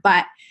Instagram,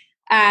 but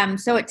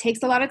so it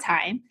takes a lot of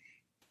time,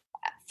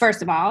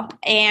 first of all.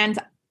 And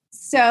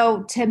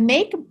so to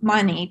make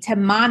money, to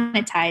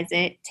monetize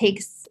it,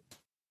 takes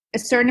a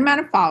certain amount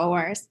of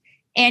followers.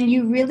 And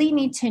you really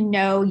need to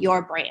know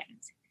your brand.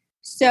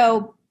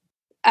 So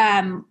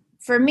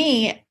for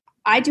me,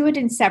 I do it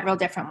in several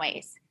different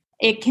ways.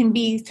 It can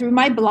be through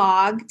my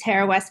blog,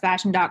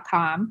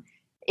 TaraWestFashion.com.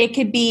 It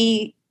could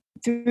be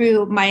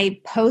through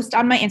my post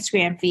on my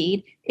Instagram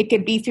feed. It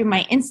could be through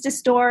my Insta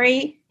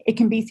story. It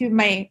can be through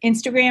my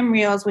Instagram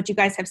Reels, which you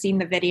guys have seen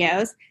the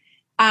videos.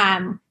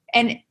 And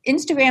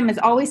Instagram is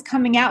always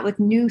coming out with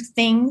new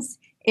things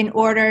in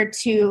order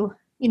to,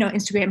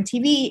 Instagram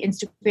TV,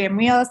 Instagram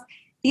Reels.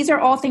 These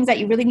are all things that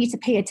you really need to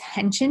pay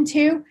attention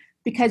to,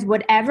 because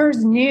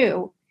whatever's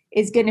new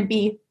is going to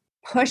be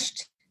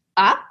pushed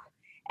up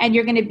and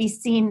you're going to be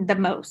seen the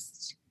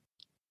most.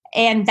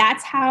 And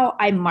that's how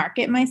I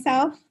market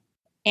myself.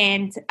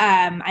 And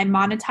I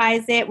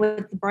monetize it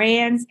with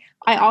brands.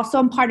 I also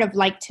am part of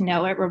Like to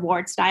Know It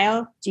Reward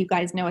Style. Do you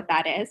guys know what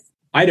that is?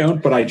 I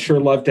don't, but I'd sure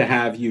love to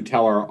have you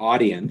tell our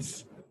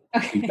audience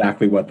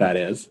exactly what that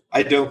is.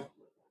 I do.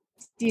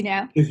 Do you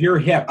know? Because you're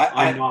hip.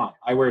 I'm not.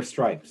 I wear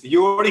stripes.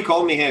 You already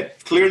called me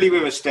hip. Clearly,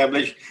 we've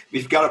established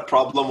we've got a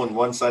problem on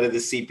one side of the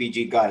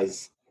CPG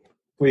guys.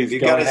 Please,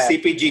 we've got a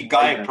CPG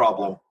guy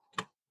problem.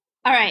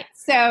 All right.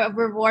 So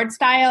Reward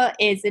Style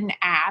is an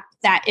app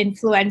that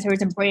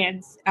influencers and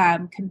brands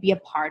can be a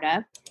part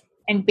of.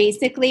 And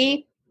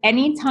basically,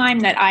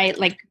 anytime that I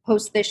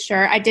post this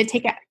shirt, I did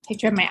take a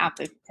picture of my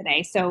outfit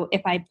today. So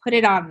if I put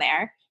it on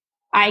there,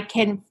 I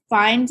can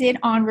find it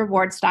on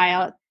Reward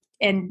Style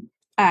and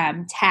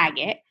tag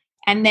it.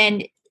 And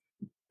then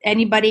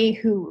anybody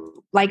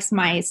who likes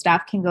my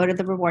stuff can go to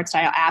the Reward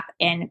Style app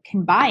and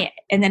can buy it.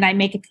 And then I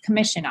make a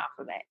commission off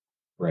of it.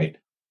 Right.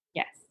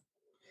 Yes.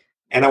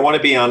 And I want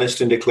to be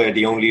honest and declare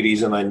the only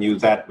reason I knew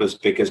that was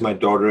because my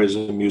daughter is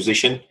a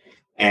musician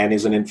and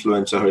is an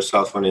influencer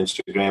herself on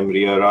Instagram,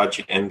 Ria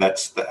Raj. And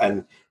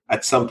and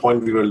at some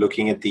point we were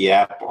looking at the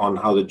app on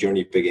how the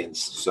journey begins.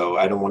 So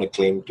I don't want to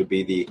claim to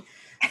be the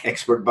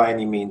expert by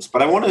any means,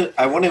 but I want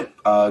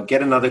to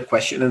get another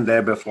question in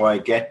there before I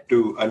get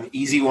to an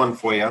easy one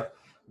for you,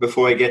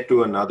 before I get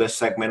to another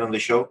segment on the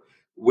show,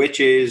 which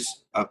is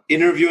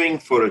interviewing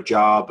for a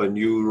job, a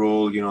new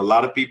role. A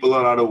lot of people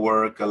are out of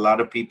work. A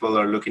lot of people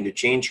are looking to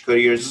change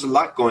careers. There's a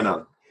lot going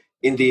on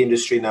in the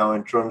industry now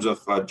in terms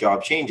of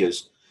job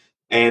changes.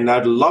 And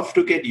I'd love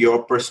to get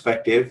your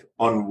perspective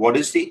on what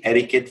is the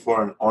etiquette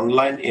for an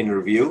online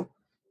interview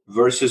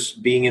versus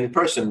being in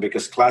person,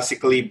 because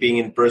classically being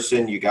in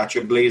person, you got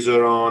your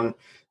blazer on,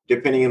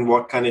 depending on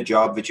what kind of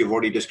job, which you've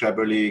already described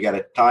earlier, you got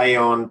a tie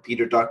on.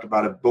 Peter talked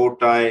about a bow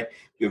tie.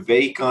 You're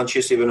very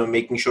conscious even of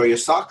making sure your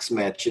socks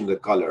match in the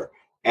color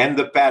and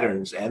the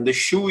patterns and the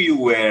shoe you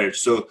wear.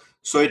 So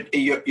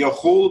your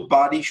whole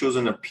body shows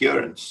an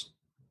appearance.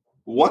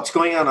 What's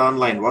going on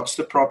online? What's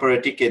the proper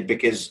etiquette?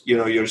 Because,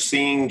 you're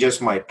seeing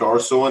just my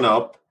torso and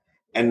up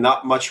and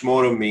not much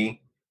more of me.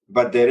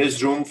 But there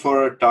is room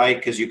for a tie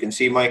because you can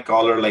see my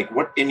collar.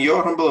 What, in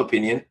your humble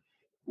opinion,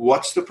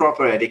 what's the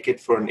proper etiquette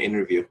for an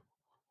interview?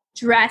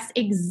 Dress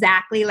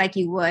exactly like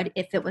you would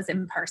if it was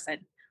in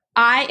person.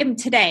 I am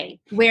today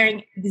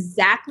wearing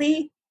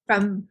exactly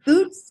from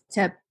boots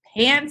to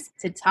pants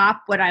to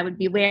top what I would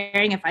be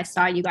wearing if I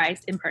saw you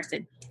guys in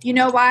person. You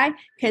know why?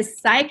 Because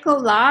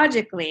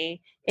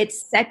psychologically, it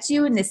sets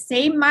you in the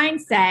same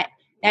mindset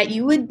that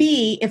you would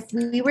be if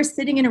we were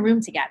sitting in a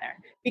room together.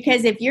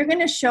 Because if you're going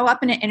to show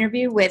up in an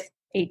interview with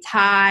a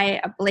tie,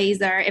 a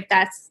blazer, if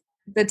that's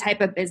the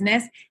type of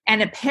business,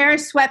 and a pair of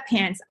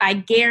sweatpants, I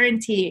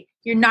guarantee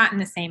you're not in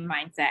the same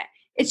mindset.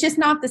 It's just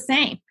not the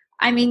same.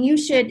 I mean, you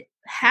should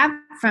have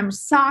from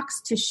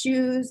socks to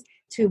shoes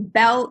to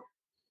belt,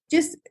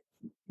 just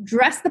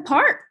dress the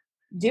part.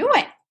 Do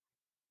it.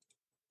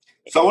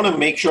 So I want to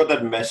make sure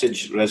that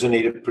message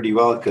resonated pretty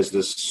well, because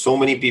there's so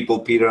many people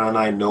Peter and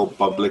I know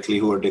publicly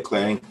who are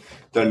declaring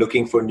they're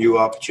looking for new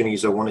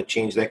opportunities or want to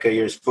change their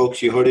careers.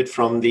 Folks, you heard it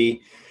from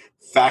the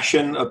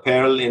fashion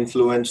apparel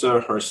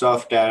influencer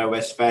herself, Tara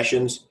West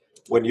Fashions.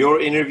 When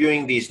you're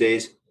interviewing these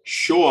days,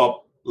 show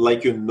up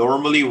like you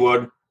normally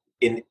would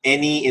in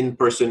any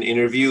in-person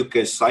interview,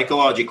 because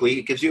psychologically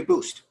it gives you a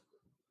boost.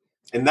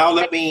 And now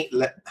Go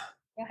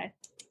ahead.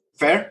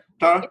 Fair,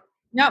 Tara?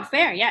 No,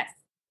 fair, yes.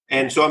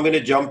 And so I'm going to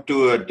jump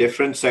to a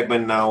different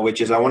segment now, which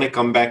is I want to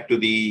come back to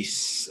the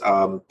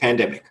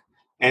pandemic.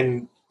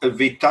 And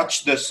we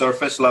touched the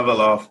surface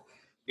level of,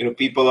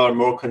 people are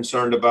more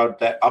concerned about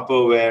the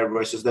upper wear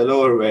versus the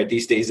lower wear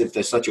these days, if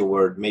there's such a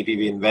word. Maybe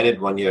we invented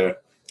one here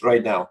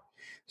right now.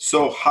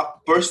 So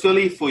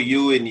personally for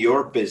you in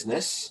your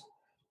business,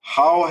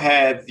 how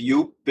have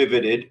you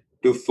pivoted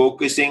to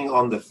focusing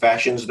on the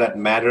fashions that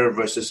matter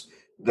versus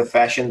the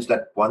fashions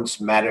that once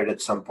mattered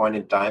at some point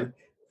in time?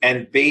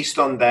 And based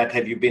on that,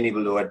 have you been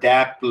able to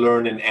adapt,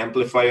 learn, and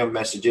amplify your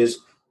messages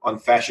on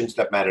fashions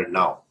that matter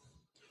now?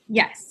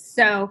 Yes.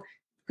 So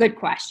good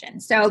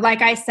question. So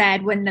like I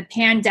said, when the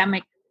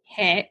pandemic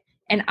hit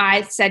and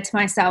I said to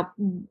myself,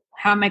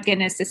 how am I going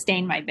to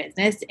sustain my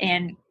business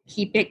and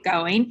keep it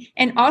going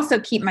and also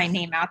keep my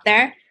name out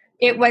there?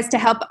 It was to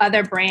help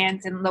other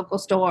brands and local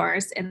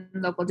stores and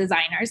local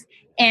designers.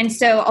 And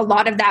so a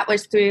lot of that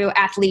was through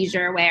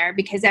athleisure wear,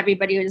 because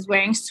everybody was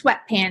wearing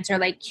sweatpants or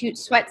like cute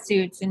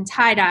sweatsuits and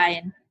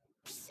tie-dye.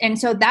 And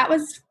so that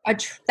was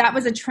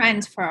a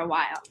trend for a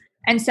while.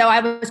 And so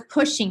I was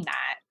pushing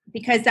that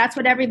because that's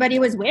what everybody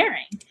was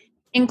wearing,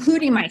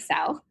 including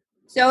myself.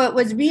 So it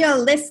was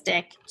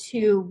realistic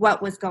to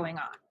what was going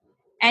on.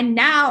 And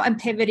now I'm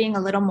pivoting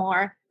a little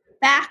more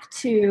back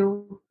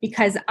to,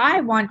 because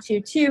I want to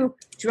too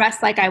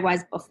dress like I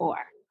was before.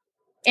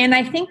 And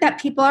I think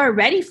that people are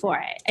ready for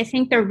it. I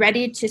think they're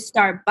ready to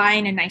start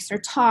buying a nicer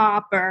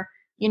top or,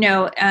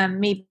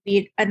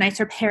 maybe a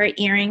nicer pair of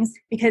earrings,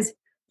 because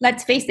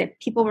let's face it,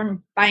 people were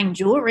buying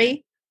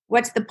jewelry.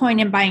 What's the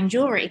point in buying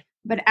jewelry?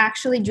 But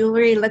actually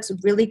jewelry looks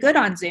really good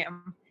on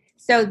Zoom.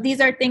 So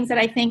these are things that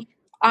I think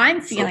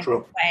I'm feeling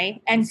this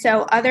way. And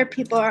so other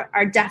people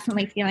are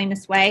definitely feeling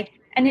this way.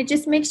 And it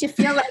just makes you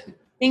feel like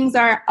things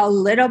are a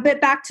little bit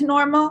back to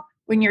normal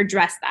when you're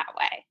dressed that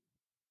way.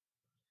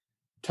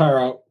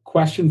 Tara,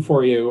 question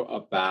for you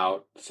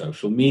about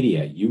social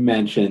media. You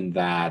mentioned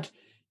that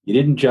you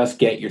didn't just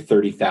get your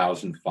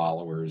 30,000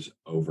 followers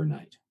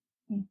overnight,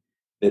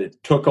 that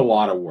it took a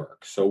lot of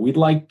work. So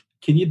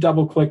can you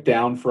double click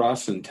down for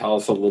us and tell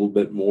us a little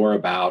bit more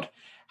about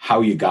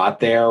how you got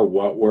there?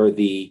 What were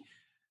the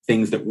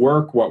things that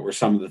work? What were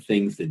some of the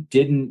things that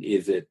didn't?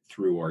 Is it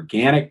through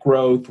organic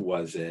growth?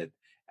 Was it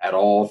at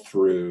all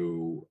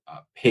through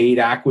paid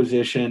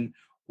acquisition?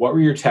 What were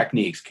your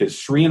techniques? Because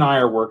Sri and I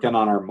are working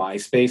on our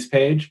MySpace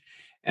page,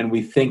 and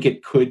we think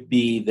it could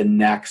be the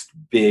next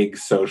big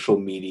social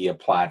media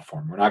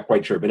platform. We're not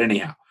quite sure, but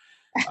anyhow,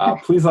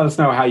 please let us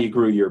know how you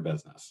grew your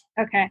business.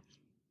 Okay.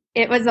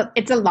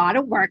 It's a lot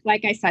of work,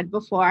 like I said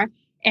before.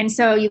 And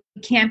so you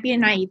can't be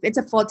naive. It's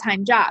a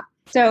full-time job.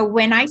 So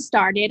when I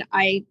started,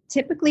 I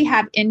typically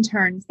have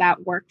interns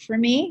that work for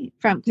me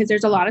because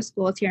there's a lot of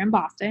schools here in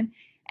Boston.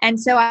 And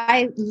so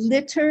I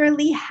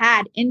literally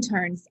had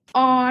interns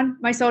on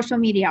my social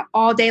media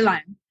all day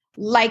long,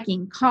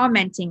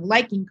 commenting,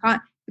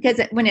 because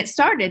when it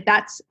started,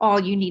 that's all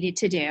you needed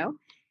to do.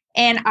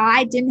 And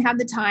I didn't have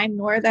the time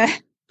nor the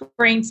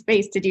brain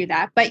space to do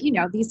that. But,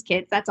 these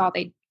kids, that's all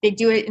they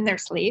do it in their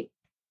sleep.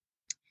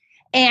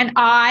 And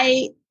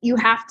you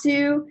have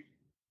to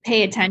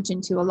pay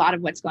attention to a lot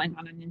of what's going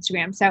on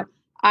Instagram. So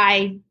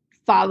I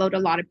followed a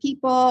lot of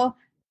people.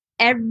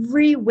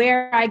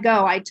 Everywhere I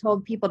go, I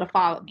told people to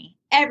follow me.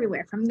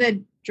 Everywhere, from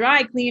the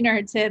dry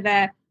cleaner to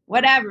the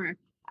whatever.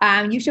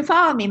 You should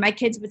follow me. My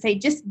kids would say,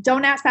 just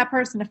don't ask that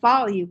person to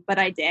follow you. But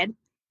I did.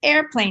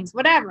 Airplanes,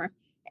 whatever.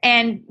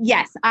 And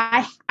yes,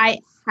 I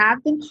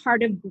have been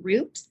part of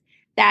groups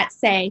that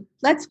say,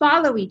 let's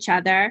follow each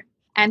other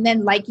and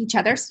then like each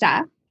other's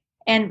stuff,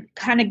 and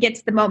kind of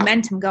gets the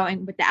momentum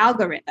going with the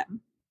algorithm.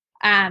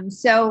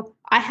 So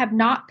I have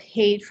not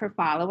paid for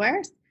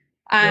followers.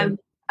 I'm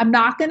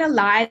not going to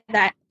lie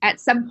that at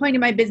some point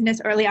in my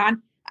business early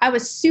on, I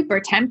was super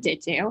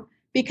tempted to,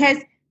 because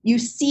you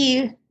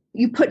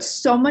put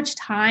so much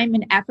time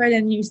and effort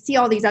and you see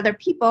all these other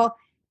people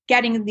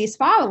getting these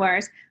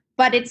followers,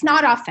 but it's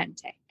not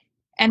authentic.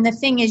 And the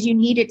thing is, you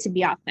need it to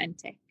be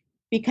authentic,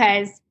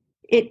 because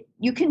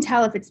you can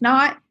tell if it's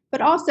not, but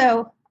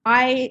also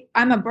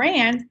I'm a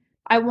brand.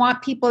 I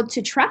want people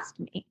to trust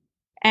me.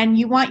 And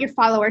you want your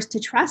followers to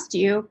trust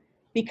you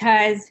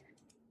because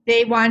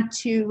you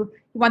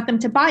want them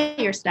to buy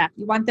your stuff.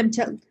 You want them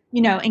to,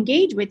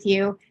 engage with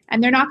you.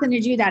 And they're not going to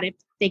do that if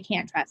they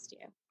can't trust you.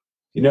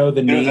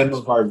 The name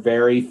of our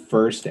very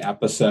first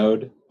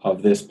episode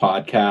of this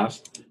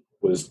podcast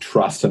was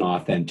Trust and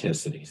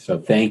Authenticity. So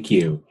thank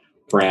you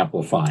for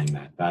amplifying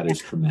that. That is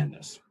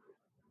tremendous.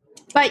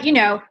 But,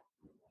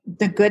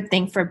 the good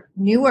thing for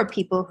newer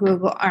people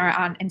who are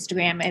on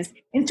Instagram is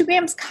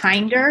Instagram's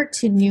kinder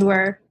to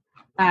newer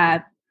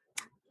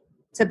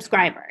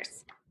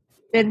subscribers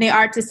than they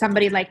are to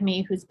somebody like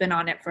me who's been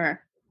on it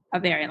for a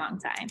very long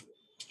time.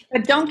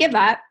 But don't give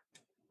up.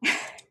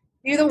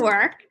 Do the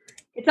work.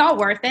 It's all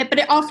worth it.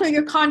 But also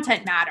your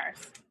content matters.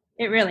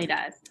 It really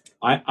does.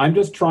 I'm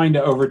just trying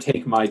to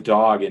overtake my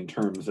dog in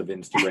terms of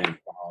Instagram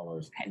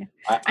followers.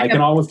 I can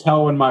always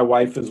tell when my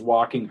wife is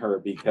walking her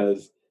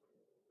because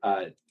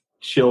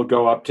she'll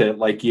go up to,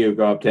 like you,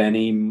 go up to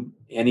any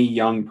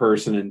young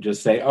person and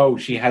just say, oh,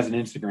 she has an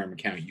Instagram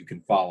account. You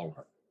can follow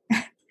her.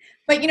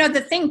 But,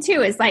 the thing,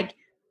 too, is like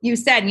you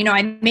said,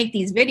 I make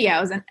these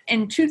videos.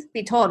 And truth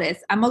be told is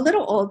I'm a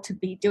little old to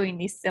be doing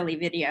these silly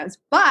videos.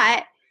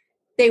 But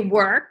they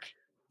work.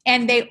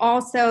 And they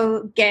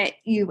also get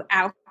you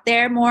out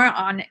there more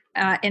on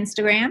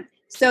Instagram.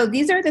 So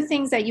these are the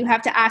things that you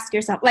have to ask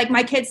yourself. Like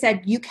my kid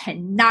said, you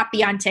cannot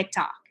be on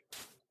TikTok.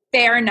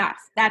 Fair enough.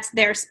 That's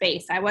their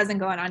space. I wasn't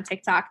going on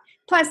TikTok.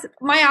 Plus,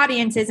 my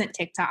audience isn't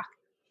TikTok.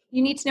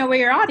 You need to know where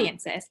your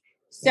audience is.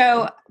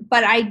 So,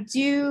 but I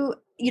do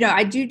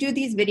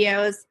these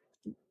videos,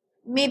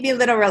 maybe a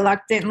little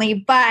reluctantly,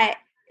 but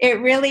it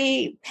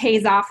really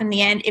pays off in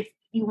the end if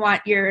you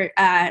want your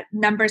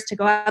numbers to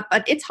go up.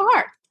 But it's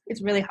hard.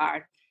 It's really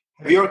hard.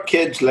 Have your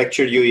kids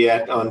lectured you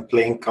yet on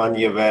playing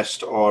Kanye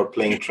West or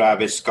playing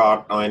Travis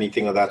Scott or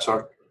anything of that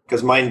sort?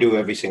 Because mine do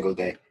every single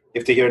day.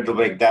 If they hear it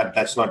like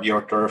that's not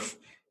your turf,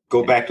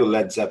 go back to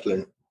Led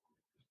Zeppelin.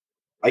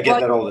 I get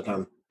that all the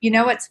time.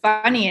 What's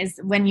funny is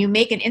when you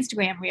make an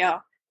Instagram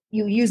reel,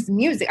 you use the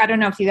music. I don't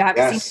know if you have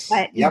seen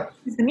it, but you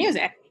use the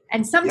music.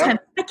 And sometimes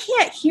I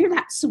can't hear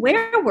that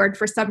swear word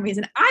for some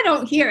reason. I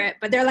don't hear it,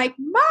 but they're like,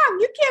 Mom,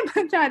 you can't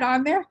put that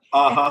on there.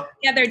 Uh-huh.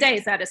 The other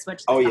day, so I had to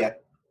switch. Yeah.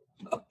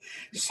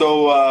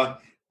 So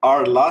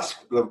our last,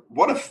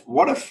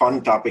 what a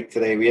fun topic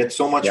today. We had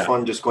so much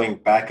fun just going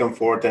back and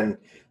forth and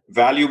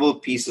valuable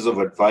pieces of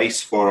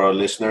advice for our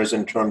listeners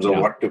in terms of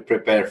what to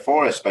prepare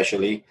for,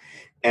 especially.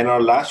 And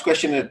our last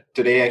question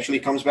today actually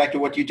comes back to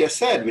what you just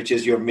said, which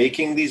is you're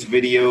making these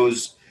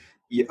videos.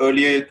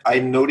 Earlier, I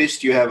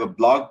noticed you have a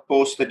blog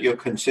post that you're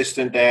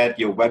consistent at.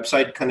 Your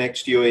website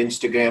connects to your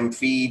Instagram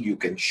feed. You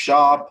can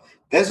shop.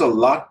 There's a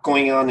lot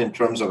going on in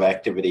terms of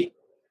activity.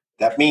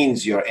 That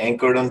means you're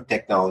anchored on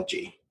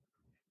technology.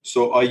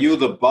 So are you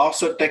the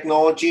boss of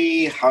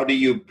technology? How do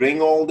you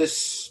bring all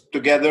this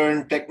together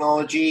in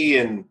technology?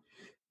 And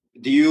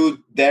do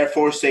you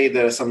therefore say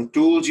there are some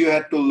tools you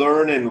had to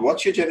learn? And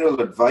what's your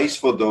general advice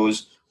for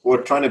those who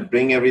are trying to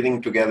bring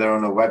everything together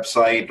on a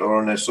website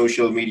or on a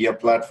social media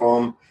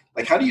platform?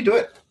 Like, how do you do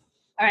it?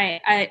 All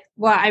right.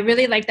 I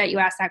really like that you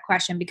asked that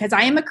question because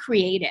I am a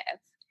creative.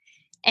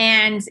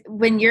 And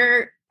when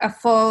you're a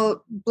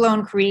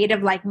full-blown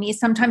creative like me,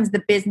 sometimes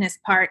the business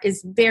part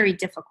is very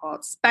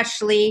difficult,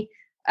 especially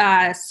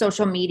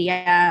social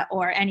media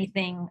or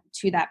anything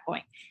to that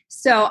point.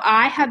 So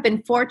I have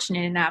been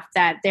fortunate enough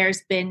that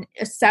there's been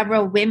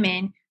several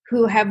women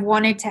who have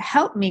wanted to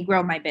help me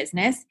grow my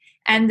business,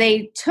 and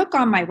they took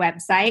on my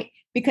website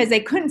because they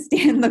couldn't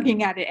stand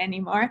looking at it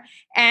anymore.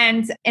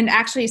 And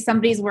actually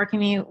somebody's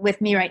working with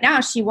me right now.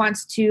 She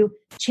wants to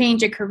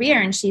change a career.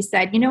 And she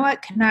said, you know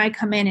what, can I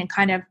come in and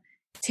kind of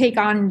take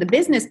on the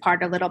business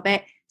part a little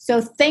bit?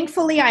 So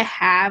thankfully I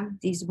have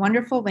these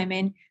wonderful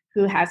women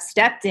who have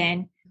stepped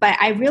in, but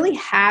I really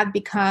have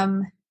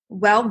become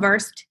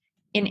well-versed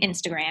in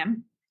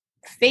Instagram.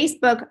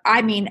 Facebook,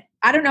 I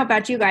don't know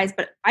about you guys,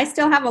 but I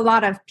still have a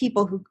lot of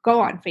people who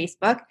go on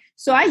Facebook.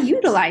 So I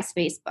utilize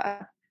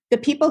Facebook. The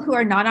people who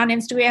are not on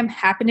Instagram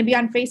happen to be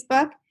on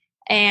Facebook,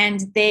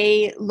 and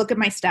they look at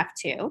my stuff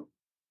too.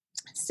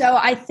 So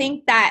I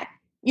think that,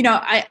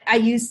 I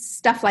use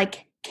stuff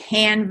like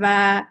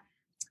Canva,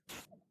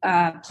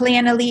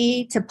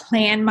 Planoly to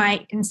plan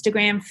my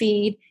Instagram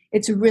feed.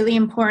 It's really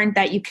important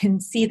that you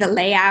can see the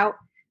layout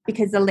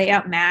because the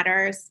layout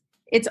matters.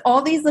 It's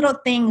all these little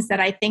things that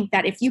I think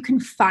that if you can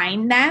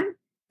find them,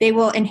 they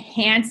will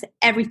enhance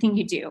everything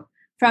you do,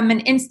 from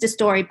an Insta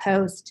story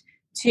post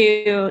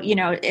to,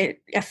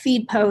 a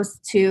feed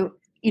post to,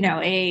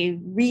 a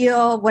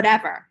reel,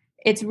 whatever.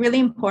 It's really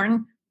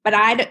important, but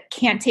I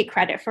can't take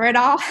credit for it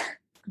all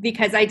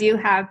because I do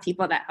have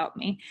people that help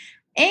me.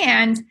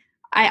 And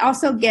I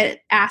also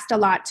get asked a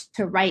lot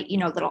to write,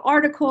 little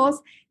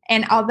articles.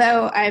 And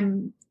although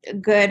I'm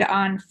good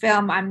on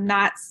film, I'm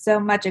not so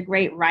much a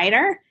great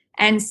writer.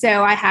 And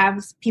so I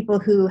have people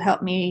who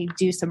help me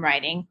do some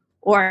writing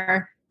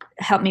or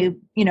help me,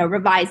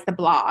 revise the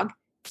blog.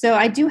 So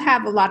I do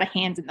have a lot of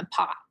hands in the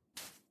pot.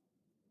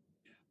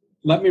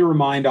 let me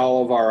remind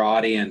all of our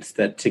audience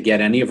that to get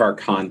any of our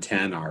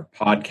content, our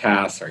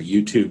podcasts, our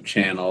YouTube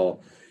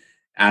channel,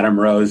 Adam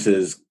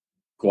Rose's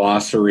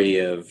glossary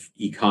of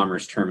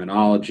e-commerce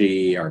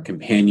terminology, our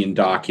companion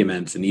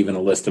documents, and even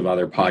a list of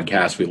other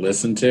podcasts we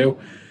listen to,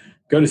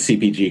 go to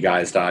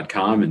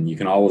cpgguys.com, and you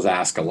can always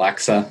ask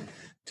Alexa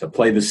to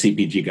play the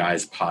CPG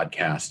Guys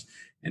podcast.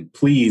 And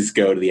please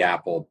go to the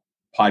Apple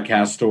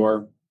Podcast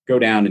Store, go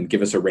down and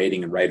give us a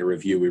rating and write a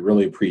review. We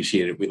really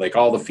appreciate it. We like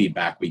all the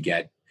feedback we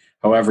get,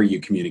 however you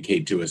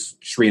communicate to us.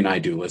 Sri and I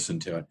do listen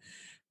to it.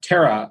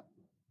 Tara,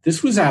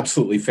 this was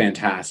absolutely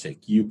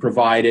fantastic. You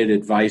provided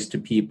advice to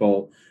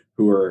people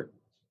who are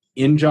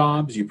in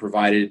jobs. You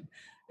provided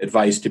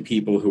advice to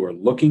people who are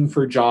looking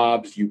for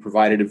jobs. You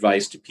provided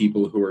advice to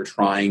people who are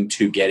trying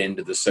to get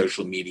into the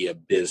social media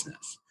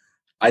business.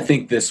 I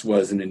think this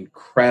was an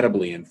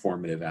incredibly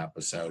informative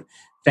episode.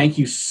 Thank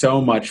you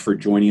so much for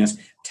joining us.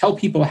 Tell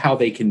people how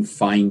they can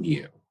find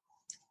you.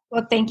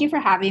 Well, thank you for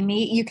having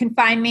me. You can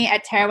find me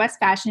at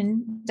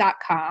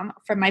tarawestfashion.com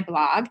for my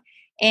blog,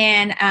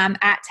 and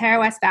at Tara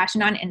West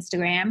Fashion on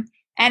Instagram.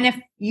 And if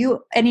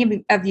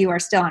any of you are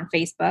still on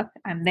Facebook,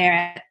 I'm there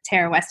at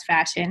Tara West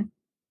Fashion.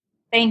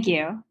 Thank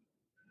you.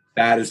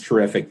 That is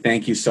terrific.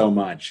 Thank you so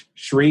much.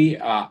 Sri,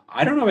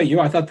 I don't know about you.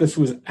 I thought this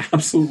was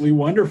absolutely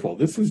wonderful.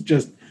 This was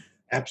just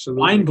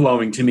absolutely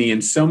mind-blowing to me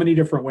in so many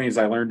different ways.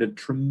 I learned a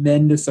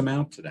tremendous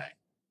amount today.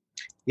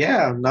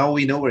 Yeah, now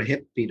we know we're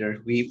hip,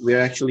 Peter. We're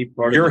actually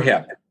part You're of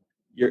hip.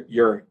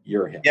 You're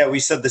hip. Yeah, we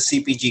said the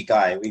CPG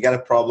guy. We got a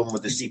problem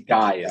with the CPG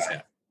guy. Is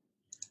hip.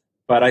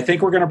 But I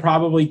think we're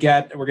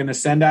going to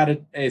send out a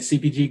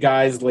CPG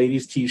Guys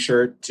ladies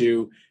t-shirt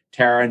to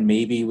Tara, and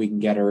maybe we can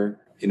get her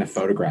in a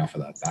photograph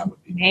of that. That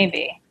would be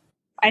maybe.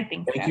 I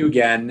think Thank you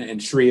again.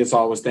 And Sri, as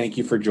always, thank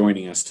you for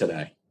joining us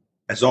today.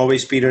 As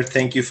always, Peter,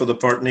 thank you for the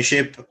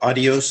partnership.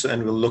 Adios,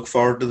 and we'll look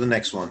forward to the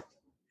next one.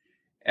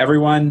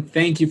 Everyone,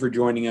 thank you for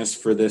joining us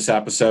for this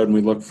episode, and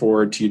we look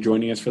forward to you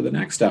joining us for the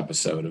next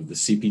episode of the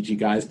CPG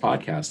Guys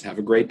podcast. Have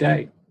a great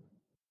day.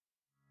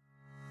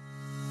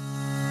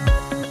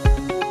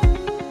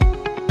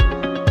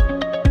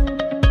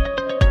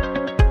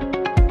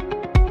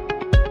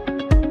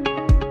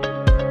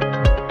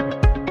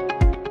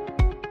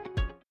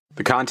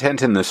 The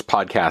content in this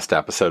podcast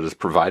episode is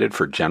provided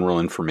for general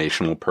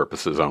informational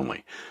purposes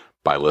only.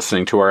 By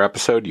listening to our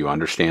episode, you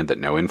understand that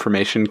no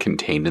information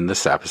contained in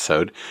this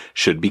episode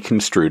should be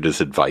construed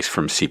as advice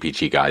from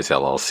CPG Guys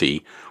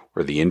LLC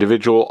or the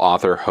individual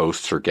author,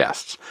 hosts, or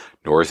guests,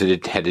 nor is it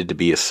intended to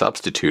be a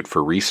substitute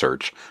for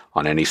research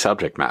on any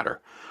subject matter.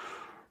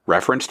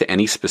 Reference to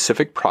any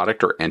specific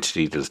product or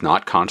entity does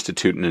not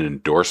constitute an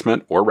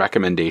endorsement or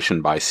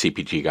recommendation by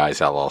CPG Guys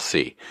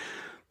LLC.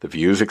 The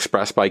views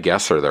expressed by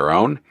guests are their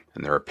own,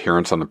 and their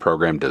appearance on the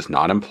program does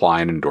not imply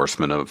an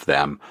endorsement of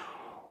them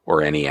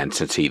or any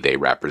entity they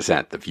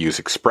represent. The views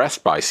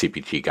expressed by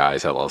CPG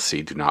Guys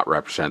LLC do not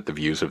represent the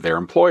views of their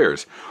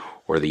employers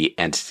or the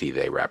entity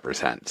they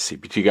represent.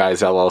 CPG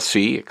Guys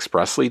LLC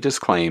expressly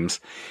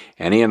disclaims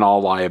any and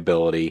all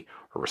liability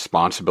or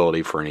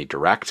responsibility for any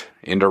direct,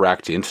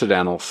 indirect,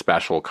 incidental,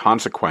 special,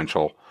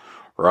 consequential,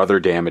 or other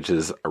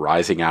damages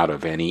arising out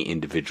of any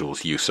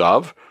individual's use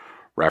of,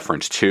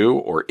 reference to,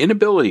 or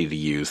inability to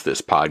use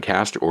this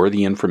podcast or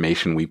the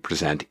information we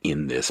present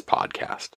in this podcast.